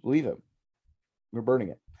 like, believe him. We're burning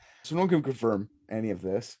it. So no one can confirm any of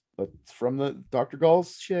this, but it's from the Dr.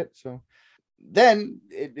 Gull's shit. So then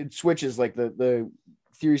it switches, like the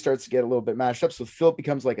theory starts to get a little bit mashed up. So Philip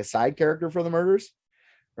becomes like a side character for the murders,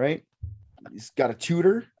 right? He's got a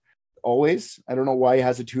tutor always. I don't know why he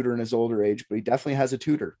has a tutor in his older age, but he definitely has a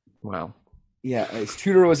tutor. Wow. Yeah. His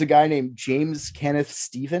tutor was a guy named James Kenneth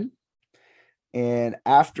Stephen. And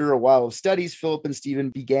after a while of studies, Philip and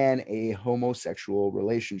Stephen began a homosexual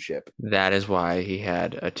relationship. That is why he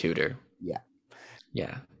had a tutor. Yeah.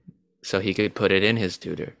 Yeah. So he could put it in his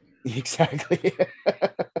tutor. Exactly.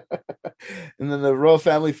 And then the royal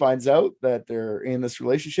family finds out that they're in this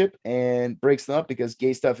relationship and breaks them up because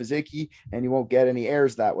gay stuff is icky and you won't get any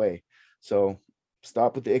heirs that way. So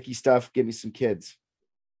stop with the icky stuff. Give me some kids.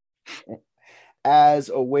 As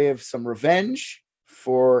a way of some revenge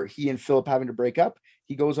for he and Philip having to break up,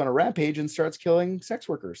 he goes on a rampage and starts killing sex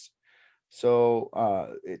workers. So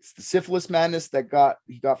it's the syphilis madness that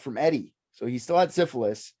he got from Eddie. So he still had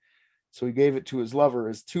syphilis. So he gave it to his lover,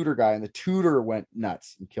 his tutor guy, and the tutor went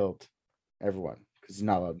nuts and killed everyone because he's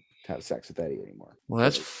not allowed to have sex with Eddie anymore. Well,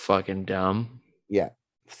 that's fucking dumb. Yeah.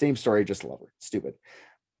 Same story, just a lover. Stupid.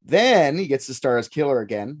 Then he gets to star as killer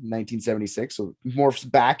again in 1976. So morphs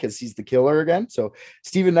back as he's the killer again. So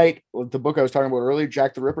Stephen Knight, the book I was talking about earlier,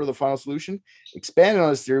 Jack the Ripper, The Final Solution, expanded on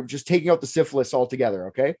this theory, just taking out the syphilis altogether.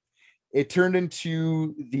 Okay. It turned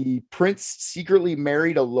into the prince secretly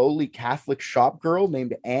married a lowly Catholic shop girl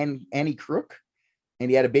named Annie Crook, and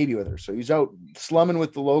he had a baby with her. So he's out slumming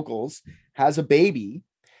with the locals, has a baby,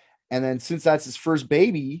 and then since that's his first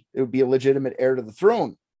baby, it would be a legitimate heir to the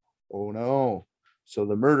throne. Oh no. So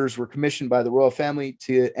the murders were commissioned by the royal family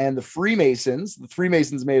and the Freemasons. The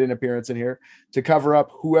Freemasons made an appearance in here to cover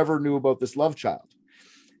up whoever knew about this love child.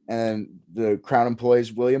 And the crown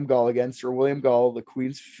employs William Gull again, Sir William Gull, the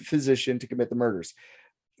Queen's physician, to commit the murders.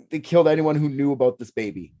 They killed anyone who knew about this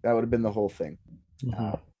baby. That would have been the whole thing.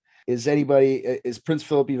 Mm-hmm. Is Prince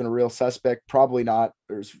Philip even a real suspect? Probably not.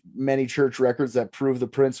 There's many church records that prove the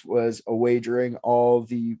prince was away during all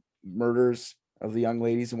the murders of the young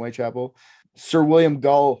ladies in Whitechapel. Sir William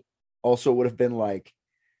Gull also would have been like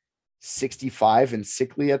 65 and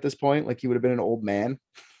sickly at this point. Like he would have been an old man.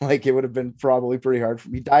 Like it would have been probably pretty hard for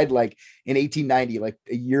him. He died like in 1890, like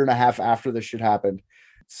a year and a half after this shit happened.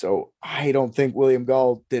 So I don't think William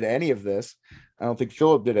Gull did any of this. I don't think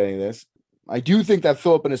Philip did any of this. I do think that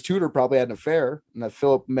Philip and his tutor probably had an affair and that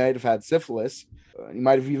Philip might have had syphilis. He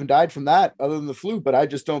might have even died from that other than the flu, but I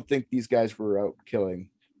just don't think these guys were out killing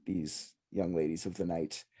these young ladies of the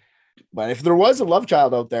night. But if there was a love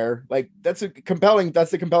child out there, like that's the compelling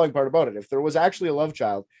part about it. If there was actually a love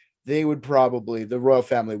child, the royal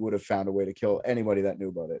family would have found a way to kill anybody that knew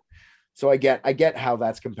about it. So I get how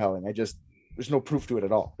that's compelling. There's no proof to it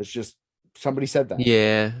at all. It's just Somebody said that.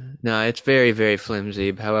 Yeah, no, it's very, very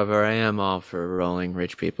flimsy. However, I am all for rolling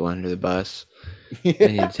rich people under the bus. They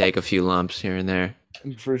need to take a few lumps here and there.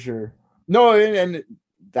 For sure. No, and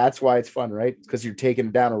that's why it's fun, right? Because you're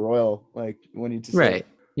taking down a royal, like when you just Right.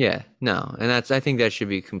 Yeah, no. And I think that should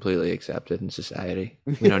be completely accepted in society.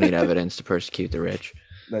 We don't need evidence to persecute the rich.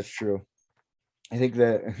 That's true. I think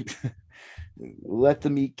that let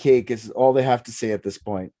them eat cake is all they have to say at this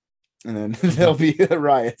point. And then there'll be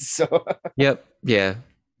riots. So Yep. Yeah.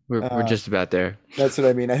 We're just about there. that's what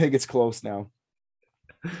I mean. I think it's close now.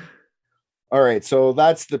 All right, so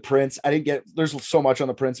that's the Prince. There's so much on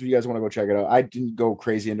the Prince. If you guys want to go check it out, I didn't go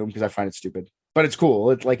crazy into him because I find it stupid, but it's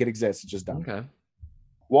cool. It exists. It's just dumb. Okay.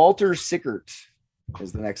 Walter Sickert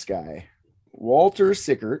is the next guy. Walter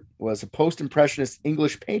Sickert was a post-impressionist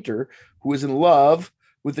English painter who was in love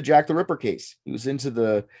with the Jack the Ripper case. He was into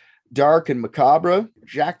the dark and macabre.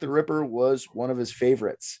 Jack the Ripper was one of his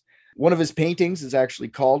favorites. One of his paintings is actually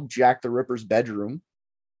called Jack the Ripper's Bedroom.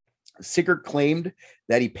 Sickert claimed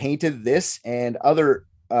that he painted this and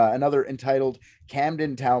another entitled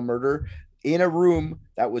Camden Town Murder in a room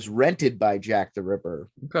that was rented by Jack the Ripper.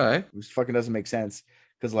 Okay. Which fucking doesn't make sense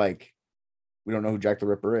because, like, we don't know who Jack the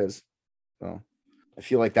Ripper is. So I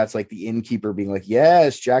feel like that's like the innkeeper being like,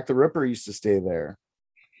 yes, Jack the Ripper used to stay there.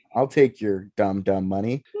 I'll take your dumb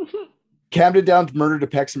money. Camden Town Murder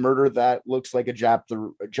depicts a murder that looks like a Jack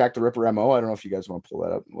the Ripper MO. I don't know if you guys want to pull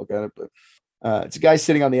that up and look at it, but it's a guy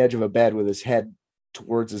sitting on the edge of a bed with his head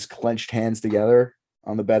towards his clenched hands together.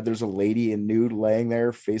 On the bed, there's a lady in nude laying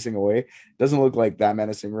there facing away. Doesn't look like that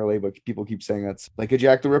menacing, really, but people keep saying that's like a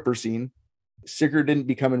Jack the Ripper scene. Sickert didn't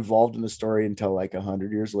become involved in the story until like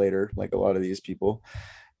 100 years later, like a lot of these people.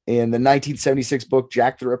 In the 1976 book,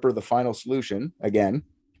 Jack the Ripper, The Final Solution, again,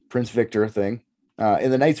 Prince Victor thing.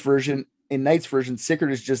 In Knight's version,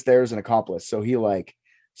 Sickert is just there as an accomplice. So he like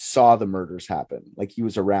saw the murders happen. Like he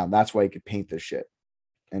was around. That's why he could paint this shit.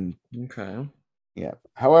 And okay. Yeah.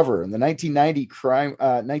 However, in the 1990 crime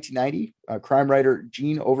writer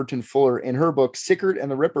Jean Overton Fuller, in her book Sickert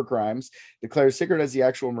and the Ripper Crimes, declares Sickert as the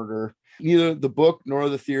actual murderer. Neither the book nor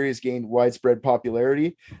the theory has gained widespread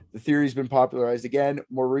popularity. The theory has been popularized again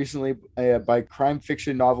more recently by crime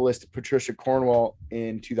fiction novelist Patricia Cornwell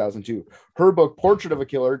in 2002. Her book Portrait of a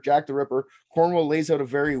Killer, Jack the Ripper, Cornwell lays out a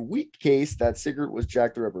very weak case that Sickert was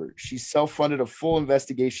Jack the Ripper. She self-funded a full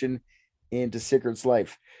investigation into Sickert's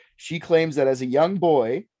life. She claims that as a young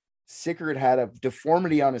boy, Sickert had a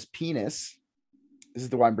deformity on his penis. This is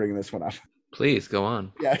the why I'm bringing this one up. Please go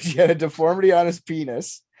on. Yeah, she had a deformity on his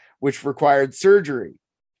penis, which required surgery.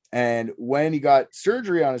 And when he got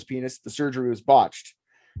surgery on his penis, the surgery was botched.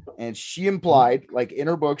 And she implied, like in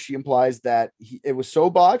her book, she implies that it was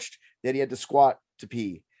so botched that he had to squat to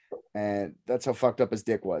pee. And that's how fucked up his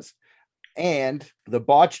dick was. And the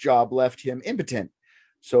botch job left him impotent.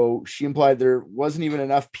 So she implied there wasn't even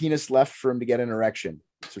enough penis left for him to get an erection.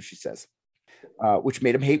 That's what she says, which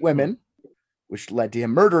made him hate women, which led to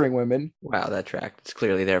him murdering women. Wow, that track. It's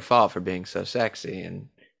clearly their fault for being so sexy, and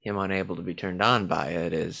him unable to be turned on by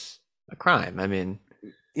it is a crime. I mean,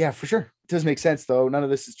 yeah, for sure. It does make sense, though. None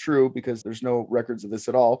of this is true because there's no records of this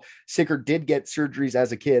at all. Sickert did get surgeries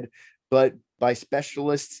as a kid, but by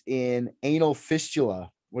specialists in anal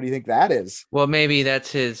fistula. What do you think that is? Well, maybe that's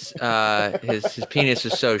his penis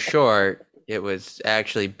is so short, it was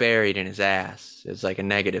actually buried in his ass. It's like a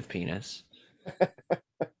negative penis.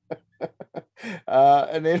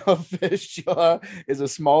 An anal fistula is a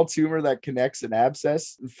small tumor that connects an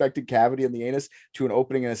abscess infected cavity in the anus to an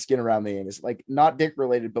opening in the skin around the anus. Like not dick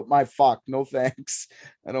related, but my fuck, no thanks.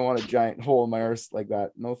 I don't want a giant hole in my arse like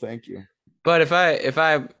that. No, thank you. But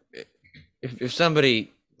if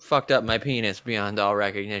somebody fucked up my penis beyond all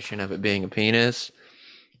recognition of it being a penis,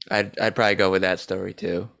 I'd probably go with that story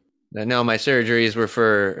too. No, my surgeries were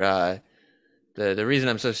for the reason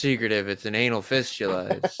I'm so secretive. It's an anal fistula.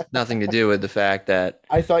 It's nothing to do with the fact that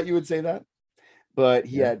I thought you would say that, but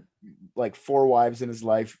he had like 4 wives in his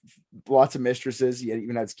life, lots of mistresses. He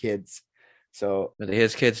even has kids. So are they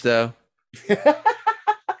his kids though?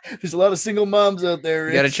 There's a lot of single moms out there.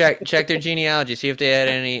 You got to check their genealogy, see if they had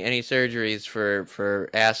any surgeries for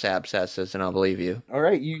ass abscesses, and I'll believe you. All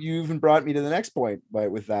right, you even brought me to the next point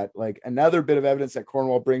with that. Like another bit of evidence that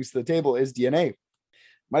Cornwell brings to the table is DNA.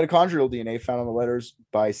 Mitochondrial DNA found on the letters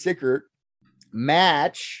by Sickert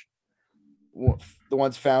match the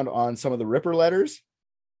ones found on some of the Ripper letters.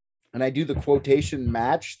 And I do the quotation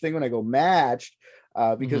match thing when I go matched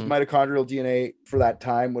because mitochondrial DNA for that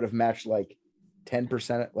time would have matched like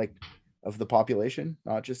 10% like of the population,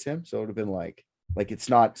 not just him. So it would have been like it's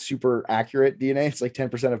not super accurate DNA. It's like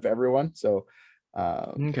 10% of everyone. So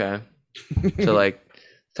okay. So like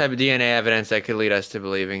type of DNA evidence that could lead us to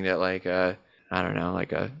believing that like I don't know,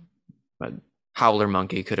 like a howler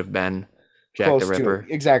monkey could have been Jack the Close to it. Ripper.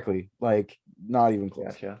 Exactly. Like not even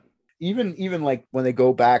close. Gotcha. Even like when they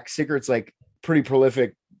go back, Sigurt's like pretty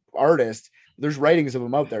prolific artist. There's writings of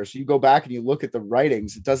him out there. So you go back and you look at the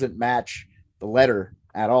writings, it doesn't match the letter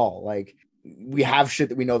at all. Like we have shit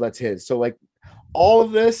that we know that's his. So like all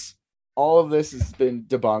of this has been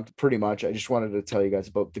debunked pretty much. I just wanted to tell you guys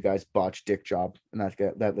about the guy's botched dick job and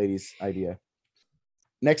that lady's idea.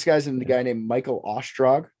 Next guy's the guy named Michael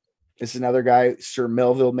Ostrog. This is another guy, Sir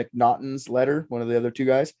Melville McNaughton's letter, one of the other two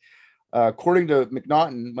guys. According to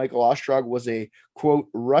McNaughton, Michael Ostrog was a, quote,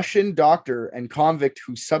 Russian doctor and convict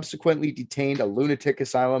who subsequently detained a lunatic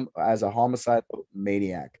asylum as a homicidal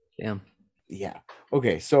maniac. Damn. Yeah.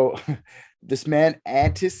 Okay. So this man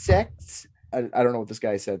antisects. I don't know what this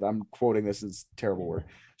guy said. I'm quoting this as a terrible word.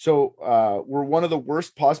 So we're one of the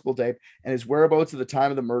worst possible type, and his whereabouts at the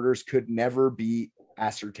time of the murders could never be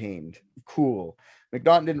ascertained. Cool.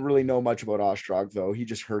 McNaughton didn't really know much about Ostrog, though. He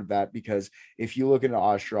just heard that because if you look into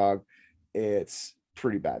Ostrog, it's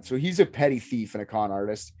pretty bad. So he's a petty thief and a con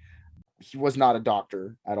artist. He was not a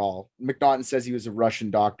doctor at all. McNaughton says he was a Russian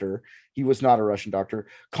doctor. He was not a Russian doctor.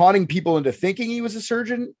 Conning people into thinking he was a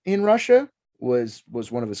surgeon in Russia was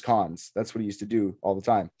one of his cons. That's what he used to do all the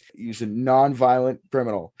time. He was a non-violent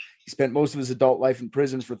criminal. He spent most of his adult life in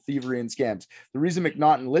prison for thievery and scams. The reason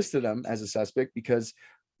McNaughton listed him as a suspect because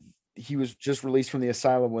he was just released from the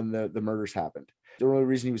asylum when the murders happened. The only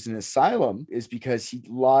reason he was in asylum is because he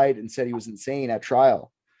lied and said he was insane at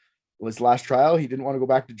trial. His last trial, he didn't want to go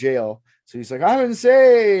back to jail. So he's like, I'm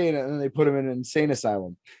insane. And then they put him in an insane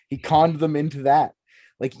asylum. He conned them into that.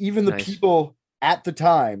 Like even the people at the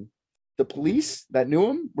time, the police that knew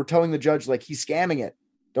him were telling the judge, like, he's scamming it.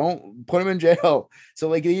 Don't put him in jail. So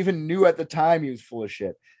like they even knew at the time he was full of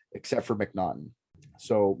shit, except for McNaughton.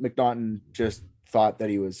 So McNaughton just thought that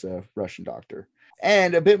he was a Russian doctor.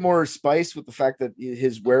 And a bit more spice with the fact that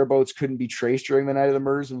his whereabouts couldn't be traced during the night of the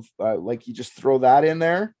murders. And like you just throw that in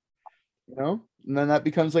there, you know, and then that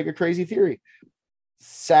becomes like a crazy theory.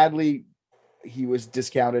 Sadly, he was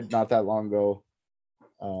discounted not that long ago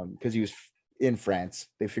because he was in France.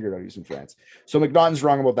 They figured out he was in France. So McNaughton's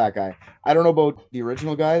wrong about that guy. I don't know about the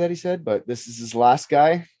original guy that he said, but this is his last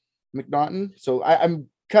guy, McNaughton. So I'm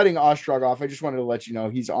cutting Ostrog off. I just wanted to let you know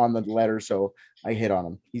he's on the letter, so I hit on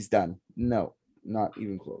him. He's done. No, not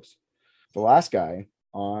even close. The last guy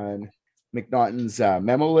on McNaughton's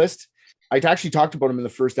memo list, I actually talked about him in the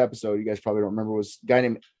first episode. You guys probably don't remember. Was a guy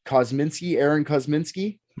named Kosminski, Aaron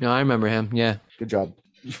Kosminski. No, I remember him. Yeah. Good job.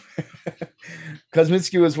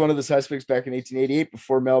 Kosminski was one of the suspects back in 1888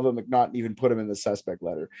 before Melville McNaughton even put him in the suspect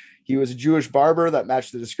letter. He was a Jewish barber that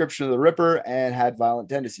matched the description of the Ripper and had violent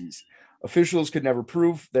tendencies. Officials could never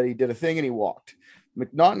prove that he did a thing, and he walked.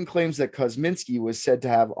 McNaughton claims that Kosminski was said to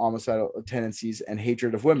have homicidal tendencies and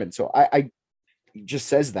hatred of women. So I just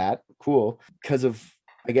says that. Cool. Because of,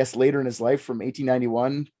 I guess, later in his life from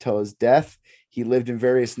 1891 till his death, he lived in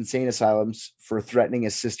various insane asylums for threatening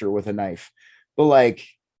his sister with a knife. But like,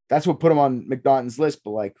 that's what put him on McNaughton's list.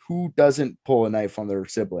 But like, who doesn't pull a knife on their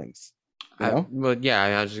siblings? You know? Well, yeah,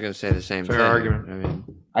 I was just going to say the same Fair thing. argument. I mean,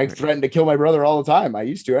 I threatened to kill my brother all the time. I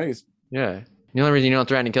used to. Anyways. yeah. The only reason you don't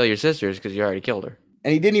threaten to kill your sister is because you already killed her.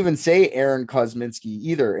 And he didn't even say Aaron Kosminski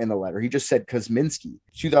either in the letter. He just said Kosminski.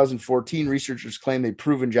 2014, researchers claim they'd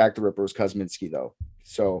proven Jack the Ripper was Kosminski, though.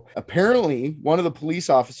 So apparently, one of the police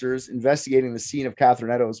officers investigating the scene of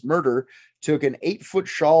Catherine Eddowes' murder took an 8-foot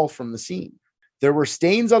shawl from the scene. There were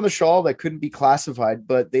stains on the shawl that couldn't be classified,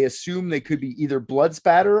 but they assumed they could be either blood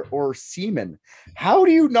spatter or semen. How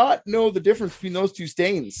do you not know the difference between those two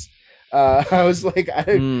stains? I was like,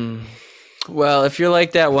 Well, if you're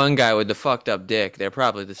like that one guy with the fucked up dick, they're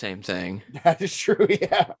probably the same thing. That is true,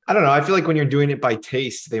 yeah. I don't know. I feel like when you're doing it by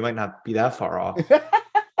taste, they might not be that far off.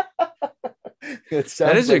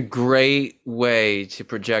 That is a great way to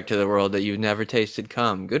project to the world that you've never tasted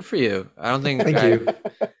cum. Good for you. I don't think. Thank you.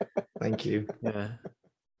 Thank you. Yeah.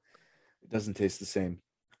 It doesn't taste the same.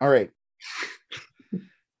 All right.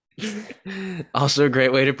 Also a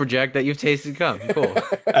great way to project that you've tasted cum. Cool.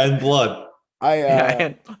 And blood.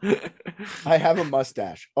 I I have a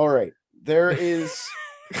mustache. All right. There is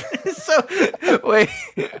so wait.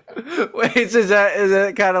 So is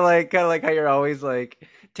that kind of like how you're always like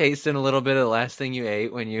tasting a little bit of the last thing you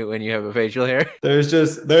ate when you have a facial hair? There's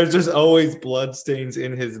just always blood stains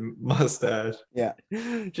in his mustache. Yeah.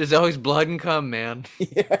 Just always blood and cum, man.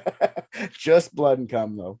 Yeah. Just blood and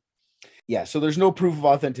cum, though. Yeah, so there's no proof of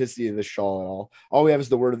authenticity of this shawl at all. All we have is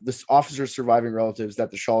the word of this officer's surviving relatives that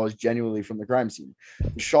the shawl is genuinely from the crime scene.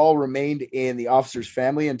 The shawl remained in the officer's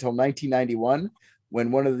family until 1991,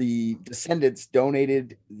 when one of the descendants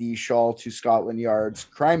donated the shawl to Scotland Yard's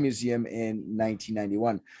crime museum in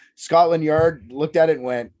 1991. Scotland Yard looked at it and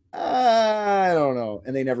went, I don't know.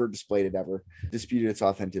 And they never displayed it ever, disputed its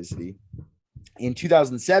authenticity. In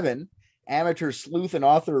 2007, amateur sleuth and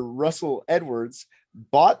author Russell Edwards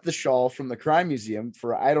bought the shawl from the crime museum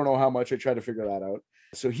for I don't know how much. I tried to figure that out.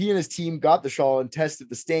 So he and his team got the shawl and tested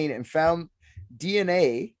the stain and found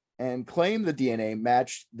DNA and claimed the DNA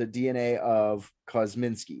matched the DNA of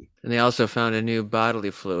Kosminski. And they also found a new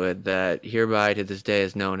bodily fluid that hereby to this day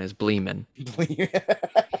is known as bleeman.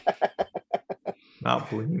 Not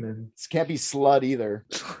bleeming. This can't be slut either.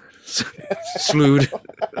 Slood.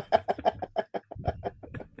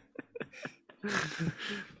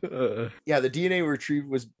 Yeah, the DNA retrieved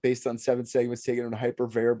was based on 7 segments taken in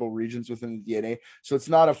hypervariable regions within the DNA. So it's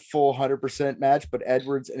not a full 100% match, but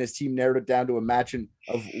Edwards and his team narrowed it down to a match of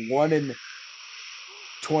 1 in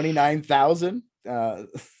 29,000.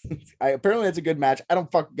 Apparently that's a good match. I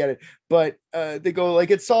don't fucking get it, but they go like,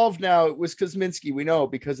 it's solved now. It was Kosminski. We know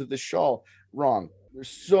because of the shawl. Wrong. There's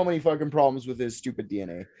so many fucking problems with his stupid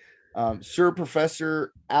DNA. Sir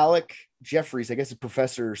Professor Alec Jeffries, I guess it's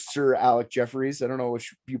Professor Sir Alec Jeffries. I don't know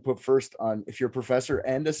which you put first on, if you're a professor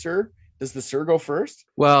and a sir. Does the sir go first?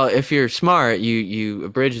 Well, if you're smart, you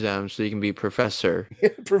abridge them so you can be professor.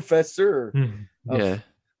 Professor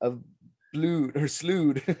of Blood or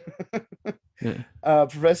Slood. Yeah.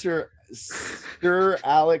 Professor Sir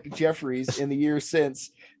Alec Jeffries in the years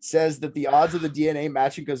since says that the odds of the DNA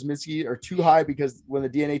matching Kosminski are too high because when the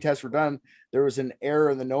DNA tests were done, there was an error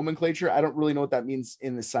in the nomenclature. I don't really know what that means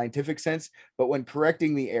in the scientific sense, but when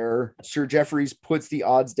correcting the error, Sir Jeffries puts the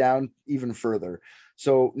odds down even further.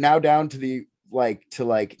 So now down to the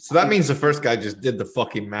So that means the first guy just did the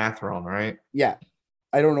fucking math wrong, right? Yeah.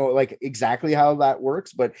 I don't know like exactly how that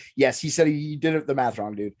works, but yes, he said he did it the math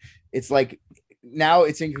wrong, dude. It's like now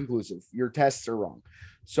it's inconclusive. Your tests are wrong.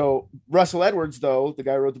 So Russell Edwards, though, the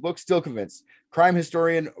guy who wrote the book, still convinced. Crime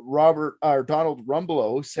historian Donald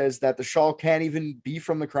Rumbelow says that the shawl can't even be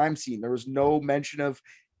from the crime scene. There was no mention of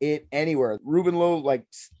it anywhere. Ruben Lowe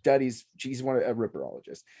studies, he's a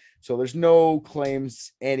ripperologist. So there's no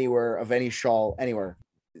claims anywhere of any shawl anywhere.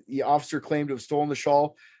 The officer claimed to have stolen the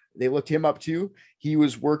shawl. They looked him up too. He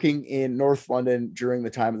was working in North London during the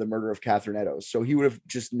time of the murder of Catherine Eddowes. So he would have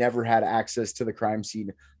just never had access to the crime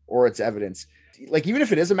scene or its evidence. Like, even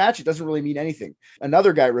if it is a match, it doesn't really mean anything.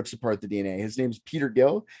 Another guy rips apart the DNA. His name's Peter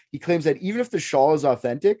Gill. He claims that even if the shawl is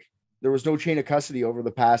authentic, there was no chain of custody over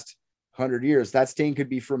the past 100 years. That stain could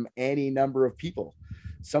be from any number of people.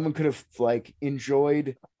 Someone could have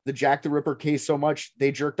enjoyed the Jack the Ripper case so much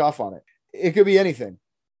they jerked off on it. It could be anything.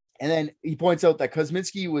 And then he points out that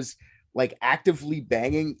Kosminski was actively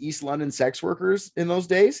banging East London sex workers in those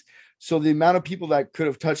days. So the amount of people that could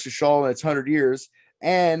have touched the shawl in its 100 years,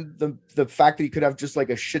 and the fact that he could have just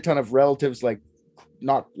a shit ton of relatives,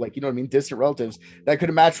 not distant relatives that could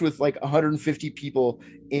have matched with 150 people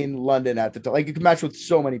in London at the time. It could match with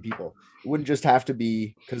so many people. It wouldn't just have to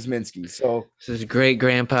be Kosminski. So this is great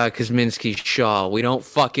grandpa Kosminski's shawl. We don't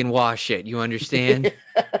fucking wash it. You understand?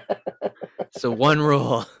 So one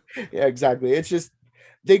rule. Yeah, exactly. It's just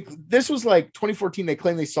this was 2014. They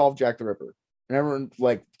claimed they solved Jack the Ripper, and everyone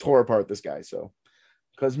tore apart this guy. So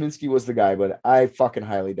Kosminski was the guy, but I fucking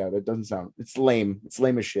highly doubt it. Doesn't sound. It's lame. It's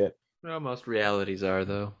lame as shit. Well, most realities are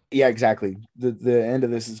though. Yeah, exactly. The end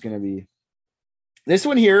of this is going to be this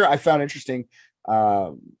one here. I found interesting.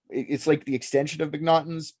 It's like the extension of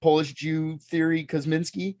McNaughton's Polish Jew theory.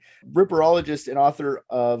 Kosminski, ripperologist and author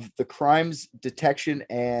of The Crimes, Detection,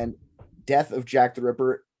 and Death of Jack the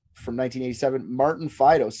Ripper from 1987, Martin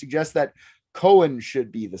Fido, suggests that Cohen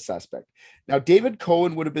should be the suspect. Now, David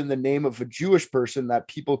Cohen would have been the name of a Jewish person that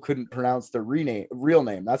people couldn't pronounce their real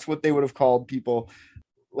name. That's what they would have called people,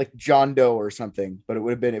 like John Doe or something. But it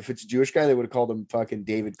would have been, if it's a Jewish guy, they would have called him fucking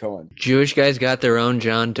David Cohen. Jewish guys got their own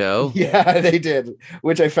John Doe? Yeah, they did,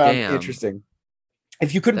 which I found interesting.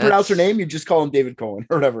 If you couldn't pronounce their name, you just call him David Cohen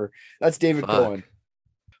or whatever. That's David Cohen.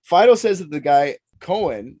 Fido says that the guy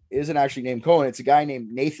Cohen isn't actually named Cohen. It's a guy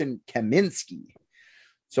named Nathan Kaminsky.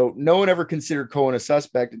 So no one ever considered Cohen a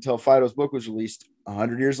suspect until Fido's book was released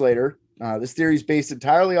 100 years later. This theory is based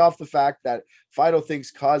entirely off the fact that Fido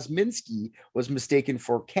thinks Kosminski was mistaken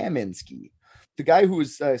for Kaminsky. The guy who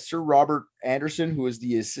was Sir Robert Anderson, who was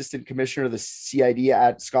the assistant commissioner of the CID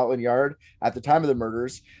at Scotland Yard at the time of the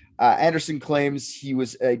murders, Anderson claims he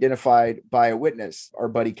was identified by a witness, our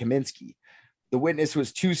buddy Kaminsky. The witness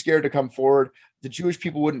was too scared to come forward. The Jewish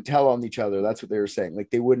people wouldn't tell on each other. That's what they were saying.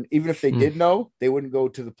 They wouldn't, even if they did know, they wouldn't go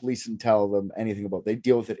to the police and tell them anything about it. They'd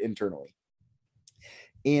deal with it internally.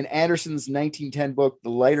 In Anderson's 1910 book, The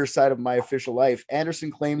Lighter Side of My Official Life,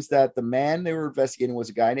 Anderson claims that the man they were investigating was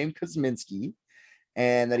a guy named Kosminski,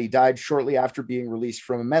 and that he died shortly after being released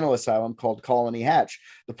from a mental asylum called Colony Hatch.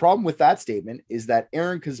 The problem with that statement is that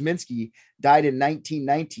Aaron Kosminski died in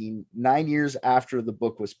 1919, 9 years after the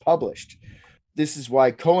book was published. This is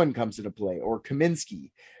why Cohen comes into play, or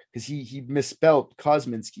Kaminsky, because he misspelled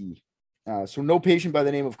Kosminski. So no patient by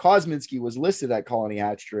the name of Kosminski was listed at Colony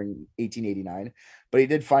Hatch during 1889, but he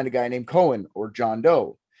did find a guy named Cohen, or John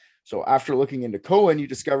Doe. So after looking into Cohen, you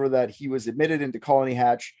discover that he was admitted into Colony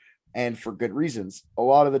Hatch, and for good reasons. A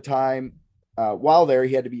lot of the time, while there,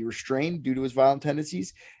 he had to be restrained due to his violent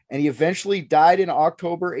tendencies, and he eventually died in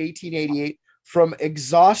October 1888 from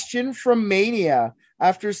exhaustion from mania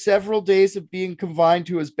after several days of being confined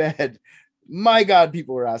to his bed. My God,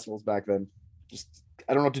 people were assholes back then.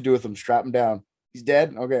 I don't know what to do with him. Strap him down. He's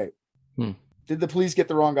dead? Okay. Did the police get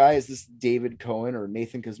the wrong guy? Is this David Cohen or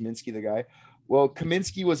Nathan Kosminski the guy? Well,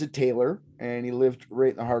 Kaminsky was a tailor, and he lived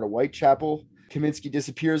right in the heart of Whitechapel. Kaminsky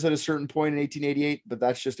disappears at a certain point in 1888, but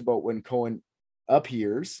that's just about when Cohen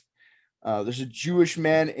appears. There's a Jewish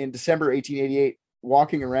man in December 1888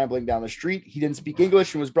 walking and rambling down the street. He didn't speak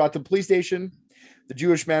English and was brought to the police station. The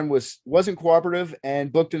Jewish man wasn't cooperative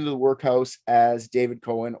and booked into the workhouse as David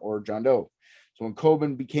Cohen, or John Doe. So when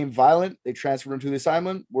Cohen became violent, they transferred him to the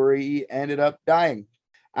asylum, where he ended up dying.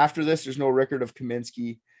 After this, there's no record of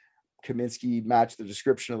Kaminsky. Kaminsky matched the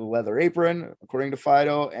description of the leather apron, according to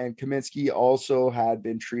Fido, and Kaminsky also had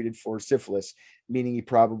been treated for syphilis, meaning he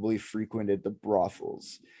probably frequented the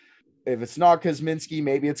brothels. If it's not Kosminski,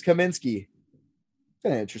 maybe it's Kaminsky.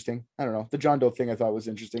 Kind of interesting. I don't know. The John Doe thing I thought was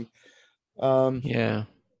interesting. Yeah.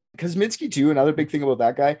 Kosminski, too, another big thing about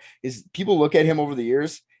that guy is people look at him over the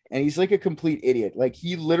years, and he's like a complete idiot. Like,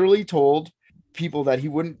 he literally told people that he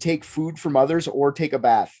wouldn't take food from others or take a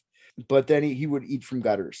bath, but then he would eat from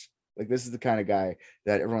gutters. Like, this is the kind of guy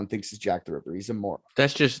that everyone thinks is Jack the Ripper. He's a moron.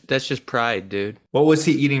 That's just pride, dude. What was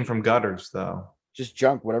he eating from gutters, though? Just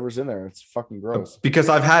junk, whatever's in there. It's fucking gross. Because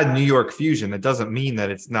I've had New York fusion. That doesn't mean that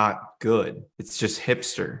it's not good. It's just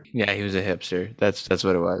hipster. Yeah, he was a hipster. That's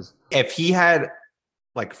what it was. If he had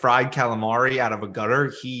like fried calamari out of a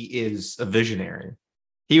gutter, he is a visionary.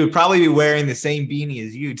 He would probably be wearing the same beanie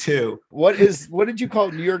as you too. What did you call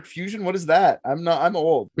it? New York fusion? What is that? I'm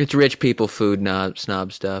old. It's rich people food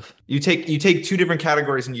snob stuff. You take two different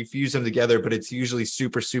categories and you fuse them together, but it's usually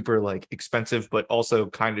super, super like expensive, but also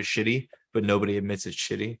kind of shitty, but nobody admits it's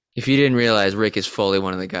shitty. If you didn't realize, Rick is fully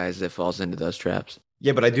one of the guys that falls into those traps.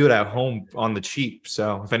 Yeah, but I do it at home on the cheap.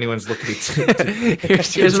 So if anyone's looking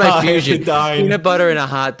here's my fusion. Peanut butter and a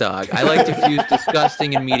hot dog. I like to fuse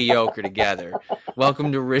disgusting and mediocre together.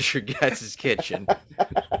 Welcome to Richard Getz's kitchen.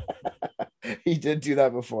 He did do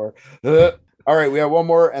that before. All right, we got one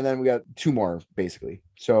more, and then we got two more, basically.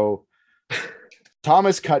 So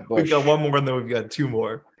Thomas Cutbush. We've got one more, and then we've got two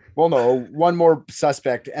more. Well, no, one more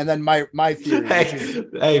suspect, and then my theory.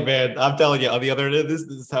 Hey, man, I'm telling you, on the other end of this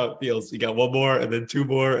is how it feels. You got one more, and then two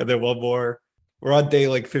more, and then one more. We're on day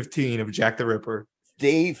like 15 of Jack the Ripper.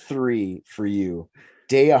 Day 3 for you.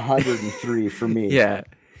 Day 103 for me. Yeah,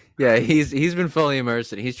 he's been fully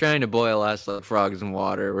immersed. He's trying to boil us like frogs in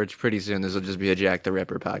water, which pretty soon this will just be a Jack the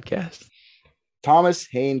Ripper podcast. Thomas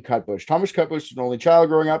Hayne Cutbush. Thomas Cutbush was an only child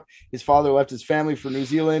growing up. His father left his family for New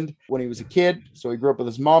Zealand when he was a kid, so he grew up with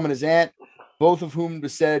his mom and his aunt, both of whom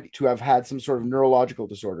was said to have had some sort of neurological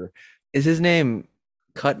disorder. Is his name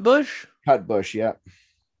Cutbush? Cutbush, yeah.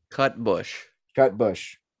 Cutbush.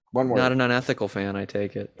 Cutbush. One word. Not an unethical fan, I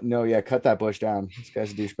take it. No, yeah, cut that bush down. This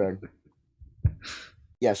guy's a douchebag.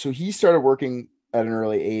 Yeah, so he started working at an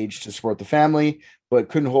early age to support the family, but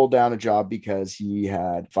couldn't hold down a job because he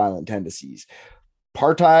had violent tendencies.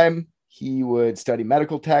 Part-time, he would study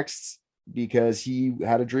medical texts because he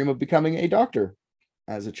had a dream of becoming a doctor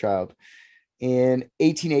as a child. In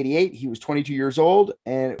 1888, he was 22 years old,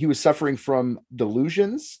 and he was suffering from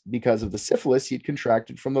delusions because of the syphilis he'd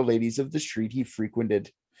contracted from the ladies of the street he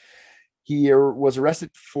frequented. He was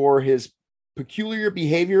arrested for his peculiar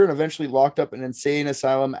behavior and eventually locked up in an insane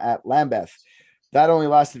asylum at Lambeth. That only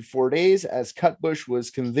lasted 4 days, as Cutbush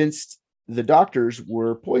was convinced the doctors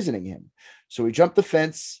were poisoning him. So he jumped the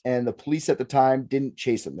fence, and the police at the time didn't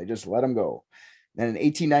chase him. They just let him go. And in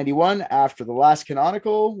 1891, after the last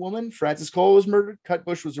canonical woman, Frances Cole, was murdered,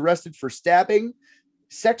 Cutbush was arrested for stabbing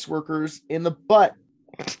sex workers in the butt.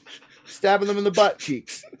 Stabbing them in the butt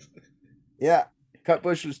cheeks. Yeah,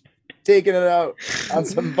 Cutbush was taking it out on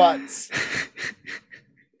some butts.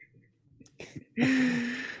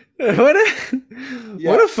 What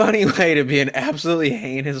a funny way to be an absolutely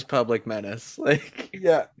heinous public menace. Like,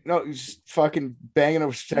 yeah, no, he's just fucking banging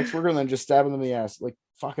a sex worker and then just stabbing them in the ass. Like,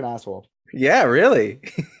 Fucking asshole. Yeah, really.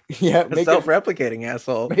 Yeah, A self-replicating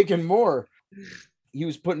asshole. Making more. He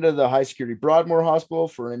was put into the high security Broadmoor Hospital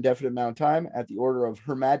for an indefinite amount of time at the order of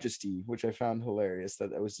Her Majesty, which I found hilarious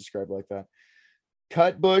that was described like that.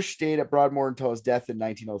 Cutbush stayed at Broadmoor until his death in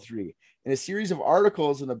 1903. In a series of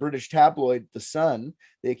articles in the British tabloid The Sun,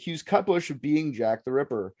 they accused Cutbush of being Jack the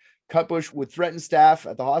Ripper. Cutbush would threaten staff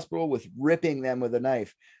at the hospital with ripping them with a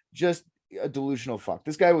knife. Just a delusional fuck.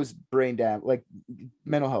 This guy was brain damaged, like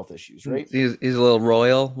mental health issues, right? He's a little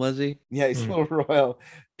royal, was he? Yeah, he's a little royal.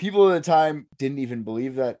 People at the time didn't even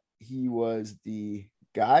believe that he was the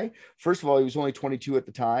guy. First of all, he was only 22 at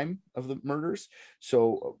the time of the murders.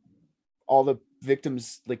 So all the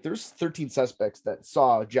victims, like there's 13 suspects that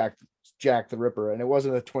saw Jack the Ripper, and it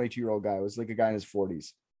wasn't a 22-year-old guy. It was like a guy in his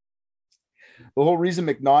 40s. The whole reason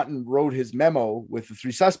McNaughton wrote his memo with the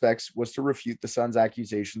 3 suspects was to refute the Sun's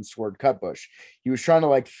accusations toward Cutbush. He was trying to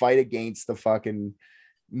like fight against the fucking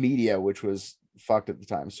media, which was fucked at the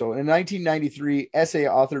time. So in a 1993 essay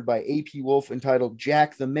authored by A.P. Wolf entitled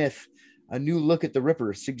Jack the Myth, A New Look at the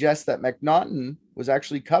Ripper, suggests that McNaughton was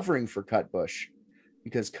actually covering for Cutbush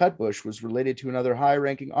because Cutbush was related to another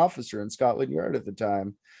high-ranking officer in Scotland Yard at the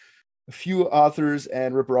time. A few authors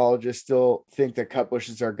and ripperologists still think that Cutbush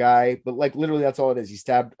is our guy, but like literally that's all it is. He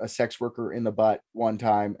stabbed a sex worker in the butt one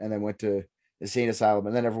time and then went to the insane asylum,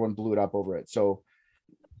 and then everyone blew it up over it. So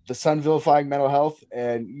the Sun vilifying mental health,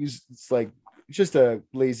 and it's just a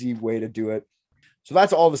lazy way to do it. So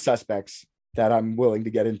that's all the suspects that I'm willing to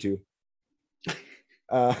get into.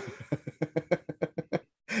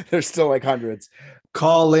 There's still like hundreds.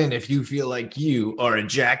 Call in if you feel like you are a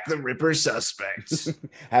Jack the Ripper suspect.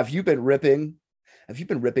 Have you been ripping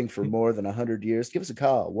for more than 100 years? Give us a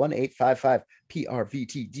call,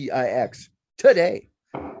 1-855-PRVTDIX today.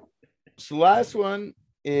 So the last one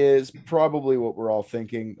is probably what we're all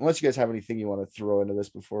thinking, unless you guys have anything you want to throw into this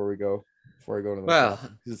before I go into the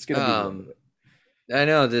because it's gonna be I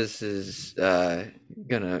know this is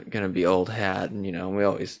gonna be old hat, and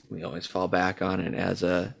we always fall back on it as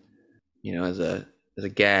a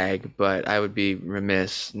gag, but I would be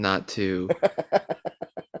remiss not to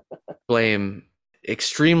blame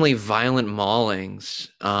extremely violent maulings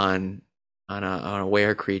on a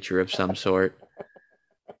were creature of some sort.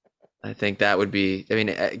 I think that would be,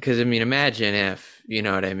 because imagine if, you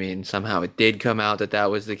know what I mean, somehow it did come out that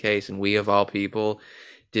was the case, and we of all people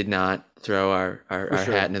did not throw our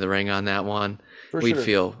hat into the ring on that one. We'd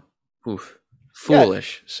feel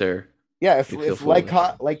foolish, sir. Yeah, if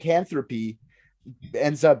lycanthropy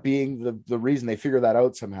ends up being the reason they figure that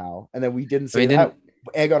out somehow, and then we didn't say that,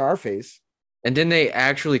 egg on our face. And didn't they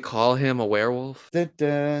actually call him a werewolf? Dun,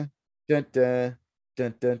 dun, dun, dun,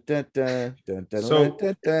 dun, dun, dun, dun, dun, dun, So,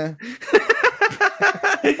 dun, dun.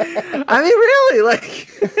 Really, like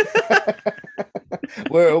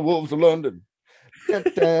Werewolves of London. Dun,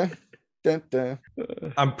 dun, dun, dun.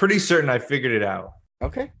 I'm pretty certain I figured it out.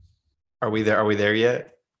 Okay. Are we there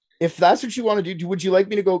yet? If that's what you want to do, would you like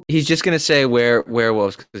me to go? He's just gonna say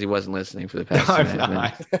werewolves because he wasn't listening for the past. No, I'm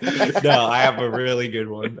not. No, I have a really good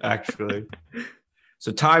one actually.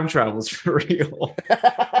 So time travel's for real.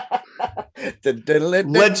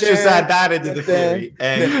 Let's just add that into the theory.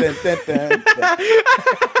 And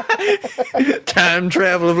Time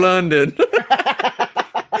Travel of London.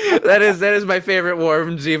 That is my favorite War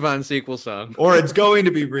from Zevon sequel song. Or it's going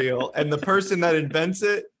to be real, and the person that invents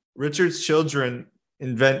it, Richard's children,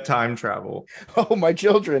 invent time travel. Oh, my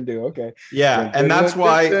children do. Okay. Yeah, and that's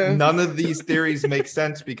why none of these theories make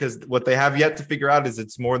sense, because what they have yet to figure out is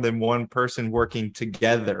it's more than one person working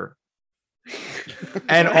together.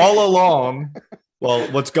 And all along,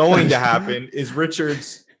 well, what's going to happen is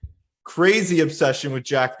Richard's crazy obsession with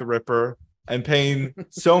Jack the Ripper and paying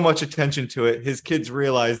so much attention to it, his kids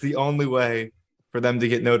realize the only way for them to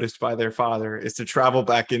get noticed by their father is to travel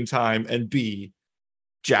back in time and be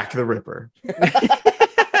Jack the Ripper.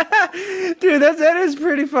 Dude, that is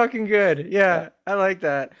pretty fucking good. Yeah, I like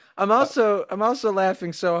that. I'm also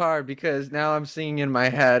laughing so hard because now I'm seeing in my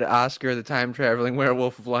head Oscar the time traveling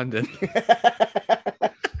werewolf of London.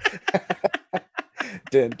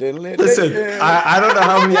 Listen, I don't know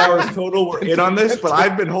how many hours total we're in on this, but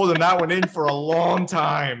I've been holding that one in for a long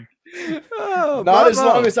time. Oh, not as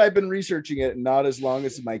long as I've been researching it, and not as long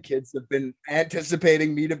as my kids have been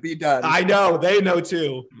anticipating me to be done. I know, they know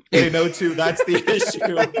too. They know too. That's the issue.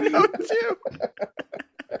 They know too.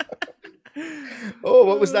 Oh,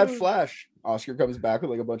 what was that flash? Oscar comes back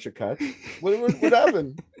with like a bunch of cuts. What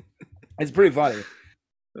happened? It's pretty funny.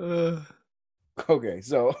 Okay,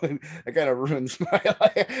 so that kind of ruins my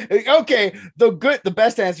life. Okay, the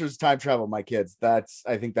best answer is time travel, my kids.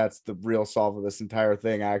 I think that's the real solve of this entire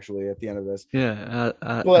thing, actually, at the end of this. Yeah,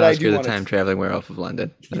 But I Oscar do the want Time to. Traveling Werewolf of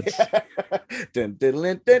London. That's Yeah. Dun, dun,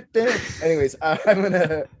 dun, dun, dun. Anyways,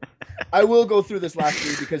 I will go through this last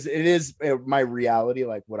three because it is my reality,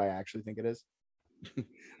 like what I actually think it is.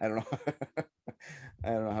 I don't know. I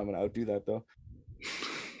don't know how I'm gonna outdo that though.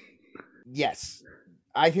 Yes,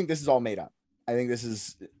 I think this is all made up. I think this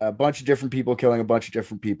is a bunch of different people killing a bunch of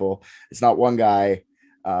different people. It's not one guy.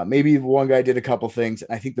 Maybe one guy did a couple things.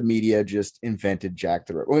 I think the media just invented Jack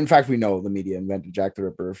the Ripper. Well, in fact, we know the media invented Jack the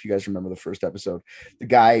Ripper. If you guys remember the first episode, the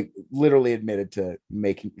guy literally admitted to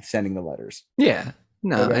sending the letters. yeah.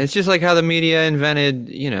 No, Okay. it's just like how the media invented,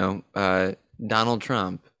 Donald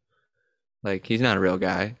Trump. Like, he's not a real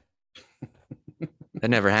guy. That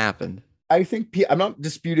never happened. I think I'm not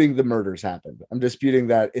disputing the murders happened. I'm disputing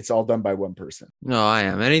that it's all done by one person. No, I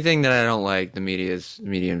am. Anything that I don't like, the media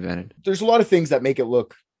invented. There's a lot of things that make it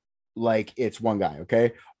look like it's one guy.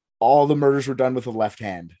 Okay. All the murders were done with a left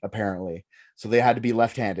hand, apparently. So they had to be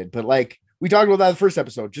left-handed. But like we talked about that in the first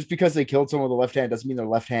episode, just because they killed someone with a left hand doesn't mean they're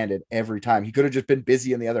left-handed every time. He could have just been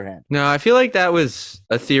busy in the other hand. No, I feel like that was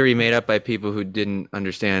a theory made up by people who didn't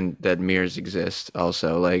understand that mirrors exist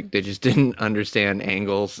also. Like, they just didn't understand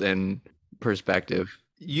angles and perspective.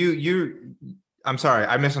 I'm sorry,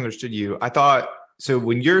 I misunderstood you. I thought, so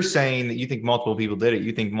when you're saying that you think multiple people did it,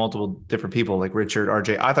 you think multiple different people like Richard,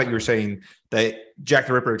 RJ. I thought you were saying that Jack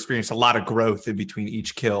the Ripper experienced a lot of growth in between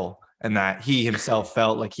each kill and that he himself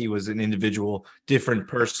felt like he was an individual, different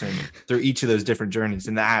person through each of those different journeys.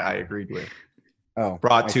 And that I agreed with. Oh,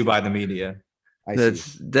 Brought to by the media.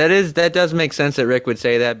 That does make sense that Rick would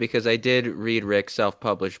say that, because I did read Rick's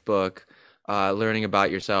self-published book, Learning About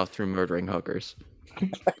Yourself Through Murdering Hookers.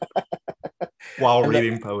 While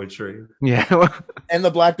reading poetry. Yeah. And the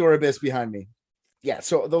Black Door Abyss behind me. Yeah,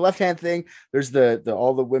 so the left hand thing, there's the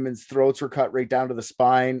all the women's throats were cut right down to the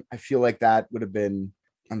spine. I feel like that would have been,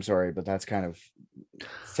 I'm sorry, but that's kind of,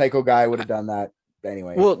 Psycho guy would have done that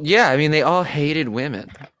anyway. Well, yeah, I mean, they all hated women,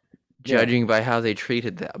 judging by how they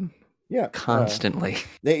treated them. Yeah, constantly.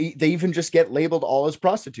 They even just get labeled all as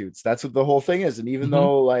prostitutes. That's what the whole thing is. And even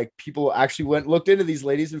though like people actually looked into these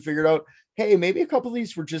ladies and figured out, hey, maybe a couple of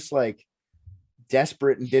these were just like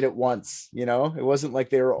desperate and did it once, it wasn't like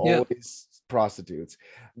they were always prostitutes.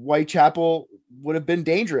 Whitechapel would have been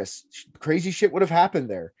dangerous. Crazy shit would have happened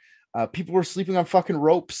there. People were sleeping on fucking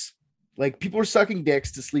ropes. Like, people were sucking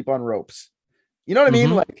dicks to sleep on ropes. You know what I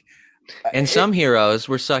mean? Like, and some heroes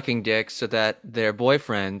were sucking dicks so that their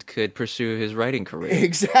boyfriend could pursue his writing career.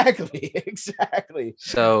 Exactly.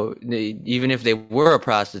 So even if they were a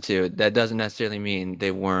prostitute, that doesn't necessarily mean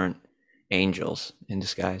they weren't angels in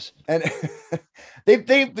disguise. And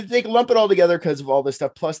they lump it all together because of all this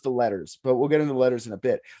stuff, plus the letters. But we'll get into the letters in a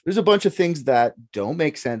bit. There's a bunch of things that don't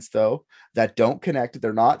make sense, though, that don't connect.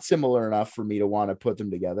 They're not similar enough for me to want to put them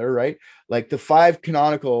together, right? Like the 5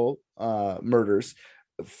 canonical murders.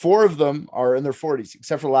 4 of them are in their 40s,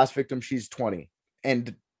 except for the last victim. She's 20.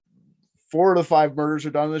 And 4 of the 5 murders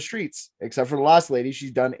are done in the streets, except for the last lady.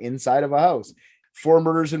 She's done inside of a house. 4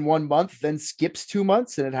 murders in 1 month, then skips 2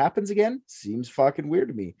 months and it happens again. Seems fucking weird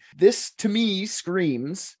to me. This to me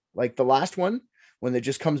screams like the last one, when it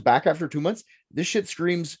just comes back after 2 months. This shit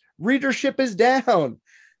screams readership is down.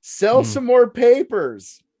 Sell some more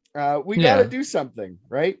papers. We got to do something,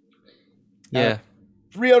 right? Yeah.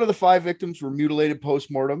 3 out of the 5 victims were mutilated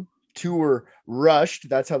post-mortem. 2 were rushed.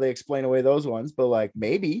 That's how they explain away those ones. But like,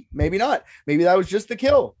 maybe not. Maybe that was just the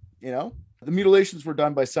kill, The mutilations were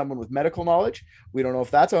done by someone with medical knowledge. We don't know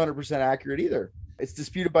if that's 100% accurate either. It's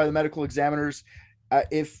disputed by the medical examiners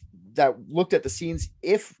if that looked at the scenes,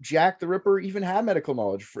 if Jack the Ripper even had medical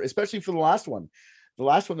knowledge, especially for the last one. The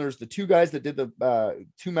last one, there's the 2 guys that did the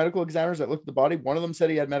 2 medical examiners that looked at the body. One of them said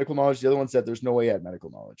he had medical knowledge. The other one said there's no way he had medical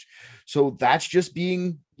knowledge. So that's just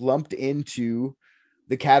being lumped into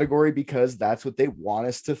the category because that's what they want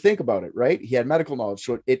us to think about it, right? He had medical knowledge.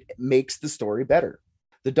 So it makes the story better.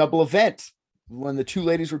 The double event, when the 2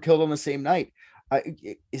 ladies were killed on the same night.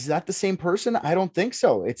 Is that the same person? I don't think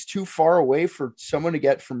so. It's too far away for someone to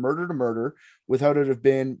get from murder to murder without it have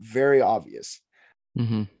been very obvious.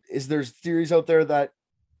 Is there's theories out there that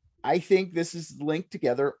I think this is linked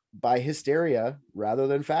together by hysteria rather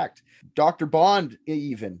than fact. Dr. Bond,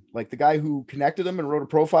 even like the guy who connected them and wrote a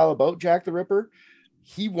profile about Jack the Ripper,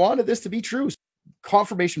 he wanted this to be true.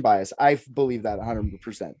 Confirmation bias. I believe that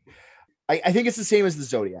 100%. I think it's the same as the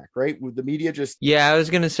Zodiac, right? With the media just... Yeah, I was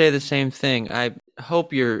going to say the same thing. I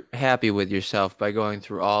hope you're happy with yourself by going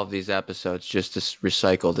through all of these episodes just to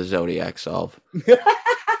recycle the Zodiac solve.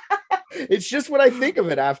 It's just what I think of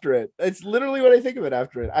it after it. It's literally what I think of it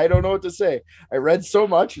after it. I don't know what to say. I read so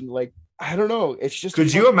much and like, I don't know. It's just.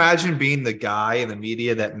 Could you imagine being the guy in the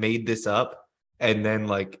media that made this up, and then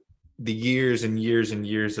like the years and years and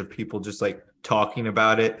years of people just like talking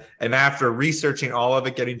about it, and after researching all of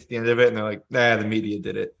it, getting to the end of it, and they're like, nah, the media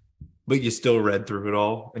did it, but you still read through it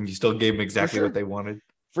all and you still gave them exactly what they wanted.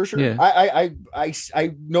 For sure. Yeah.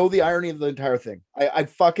 I know the irony of the entire thing.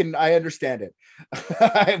 I understand it.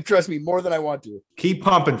 Trust me, more than I want to. Keep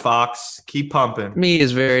pumping, Fox. Keep pumping. Me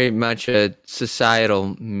is very much a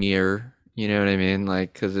societal mirror. You know what I mean?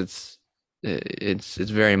 Like, because it's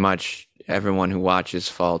very much everyone who watches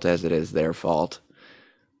fault as it is their fault,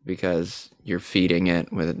 because you're feeding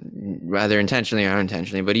it with, rather intentionally or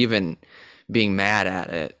unintentionally, but even being mad at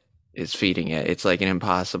it is feeding it. It's like an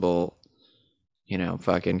impossible,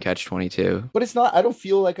 fucking catch-22. But it's not. I don't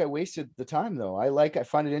feel like I wasted the time though. I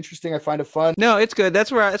find it interesting. I find it fun. No, it's good.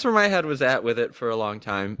 That's where my head was at with it for a long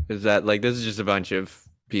time. Is that like, this is just a bunch of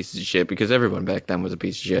pieces of shit, because everyone back then was a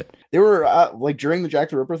piece of shit. They were like during the Jack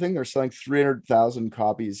the Ripper thing, they're selling 300,000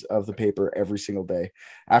 copies of the paper every single day.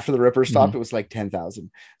 After the Ripper stopped, it was like 10,000.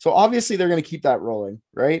 So obviously they're going to keep that rolling,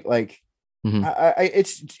 right? Like,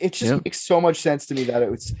 it just makes so much sense to me that it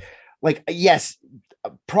was like, yes,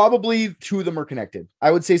 probably two of them are connected.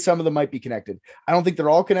 I would say some of them might be connected. I don't think they're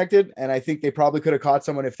all connected, and I think they probably could have caught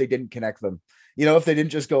someone if they didn't connect them. If they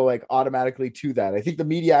didn't just go like automatically to that. I think the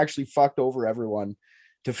media actually fucked over everyone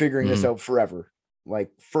to figuring this out forever.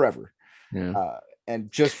 Yeah.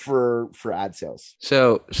 And just for ad sales.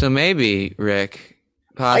 So maybe, Rick,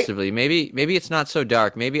 possibly, maybe it's not so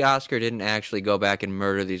dark. Maybe Oscar didn't actually go back and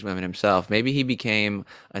murder these women himself. Maybe he became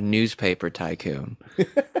a newspaper tycoon,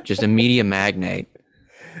 just a media magnate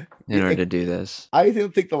in order to do this. I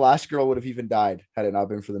don't think the last girl would have even died had it not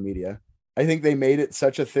been for the media. I think they made it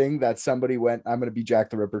such a thing that somebody went, I'm going to be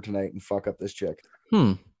Jack the Ripper tonight and fuck up this chick.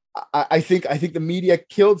 I think the media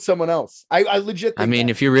killed someone else. I legit think that.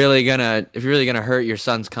 If you're really gonna hurt your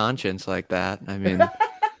son's conscience like that,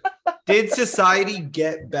 did society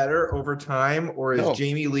get better over time, or is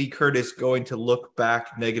Jamie Lee Curtis going to look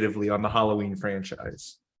back negatively on the Halloween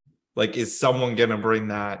franchise? Like, is someone gonna bring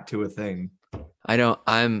that to a thing?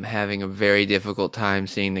 I'm having a very difficult time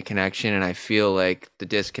seeing the connection, and I feel like the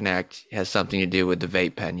disconnect has something to do with the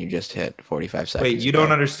vape pen you just hit 45 seconds Wait, you ago.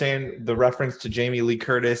 don't understand the reference to Jamie Lee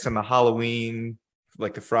Curtis and the Halloween,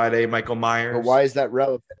 like the Friday Michael Myers? But why is that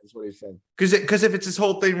relevant, is what he's saying? Because if it's this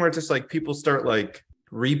whole thing where it's just like people start like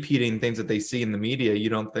repeating things that they see in the media, you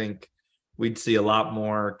don't think we'd see a lot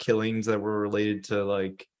more killings that were related to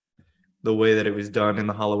like the way that it was done in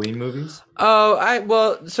the Halloween movies? So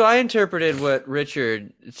I interpreted what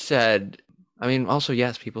Richard said. Also,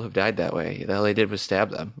 yes, people have died that way. All they did was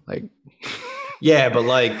stab them. Like, yeah, but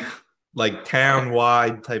like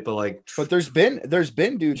town-wide type of like. But there's been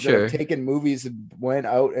dudes that have taken movies and went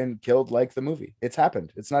out and killed like the movie. It's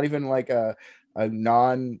happened. It's not even like an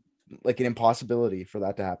impossibility for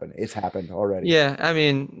that to happen. It's happened already. Yeah,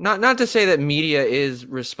 not to say that media is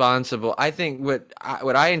responsible. I think what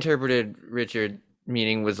I interpreted Richard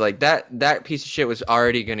meaning was like that piece of shit was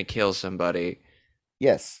already going to kill somebody.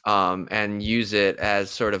 Yes. And use it as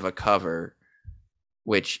sort of a cover,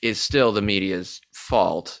 which is still the media's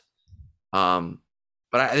fault. But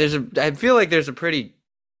I feel like there's a pretty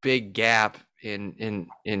big gap in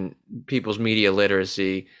people's media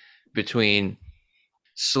literacy between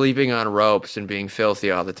sleeping on ropes and being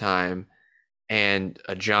filthy all the time and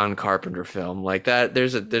a John Carpenter film like that.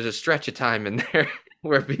 There's a stretch of time in there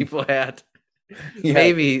where people had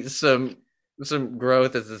maybe some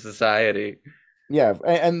growth as a society. Yeah,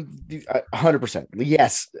 and 100%.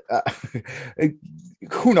 Yes.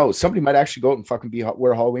 Who knows? Somebody might actually go out and fucking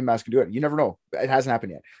wear a Halloween mask and do it. You never know. It hasn't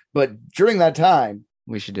happened yet. But during that time,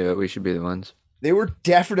 we should do it. We should be the ones. They were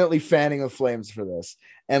definitely fanning the flames for this.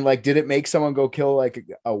 And like, did it make someone go kill like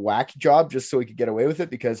a whack job just so he could get away with it?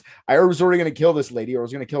 Because I was already going to kill this lady, or I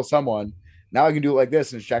was going to kill someone. Now I can do it like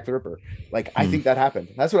this, and it's Jack the Ripper. Like, I think that happened.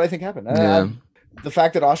 That's what I think happened. Yeah. The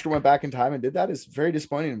fact that Oscar went back in time and did that is very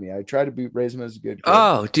disappointing to me. I tried to raise him as a good kid.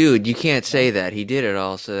 Oh, dude, you can't say that. He did it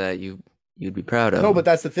all so that you'd be proud of him. No, but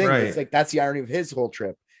that's the thing. Right. It's like, that's the irony of his whole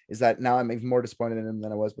trip, is that now I'm even more disappointed in him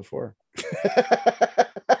than I was before.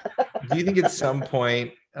 Do you think at some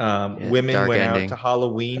point women went out to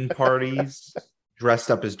Halloween parties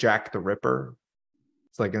dressed up as Jack the Ripper?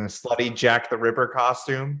 It's like in a slutty Jack the Ripper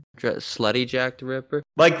costume. Slutty Jack the Ripper?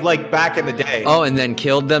 Like back in the day. Oh, and then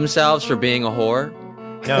killed themselves for being a whore?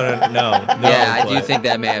 No. Yeah, I do think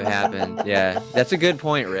that may have happened. Yeah, that's a good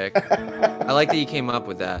point, Rick. I like that you came up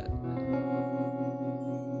with that.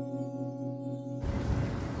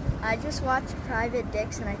 I just watched Private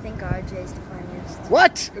Dicks, and I think RJ's the funniest.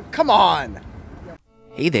 What? Come on.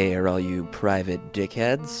 Hey there, all you private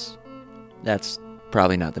dickheads. That's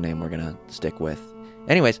probably not the name we're going to stick with.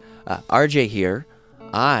 Anyways, RJ here.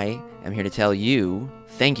 I am here to tell you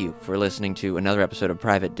thank you for listening to another episode of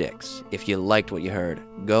Private Dicks. If you liked what you heard,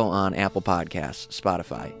 go on Apple Podcasts,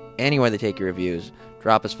 Spotify, anywhere they take your reviews,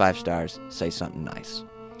 drop us 5 stars, say something nice.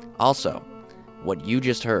 Also, what you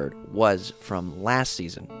just heard was from last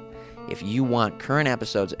season. If you want current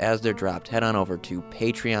episodes as they're dropped, head on over to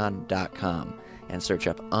patreon.com and search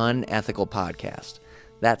up Unethical Podcast.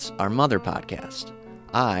 That's our mother podcast.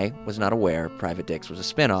 I was not aware Private Dicks was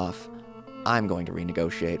a spinoff. I'm going to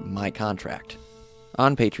renegotiate my contract.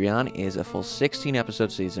 On Patreon is a full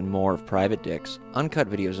 16-episode season, more of Private Dicks, uncut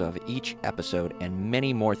videos of each episode, and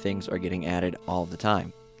many more things are getting added all the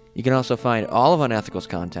time. You can also find all of Unethical's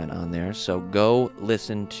content on there, so go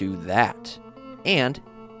listen to that. And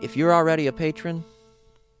if you're already a patron,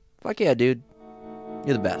 fuck yeah, dude.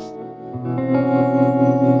 You're the best.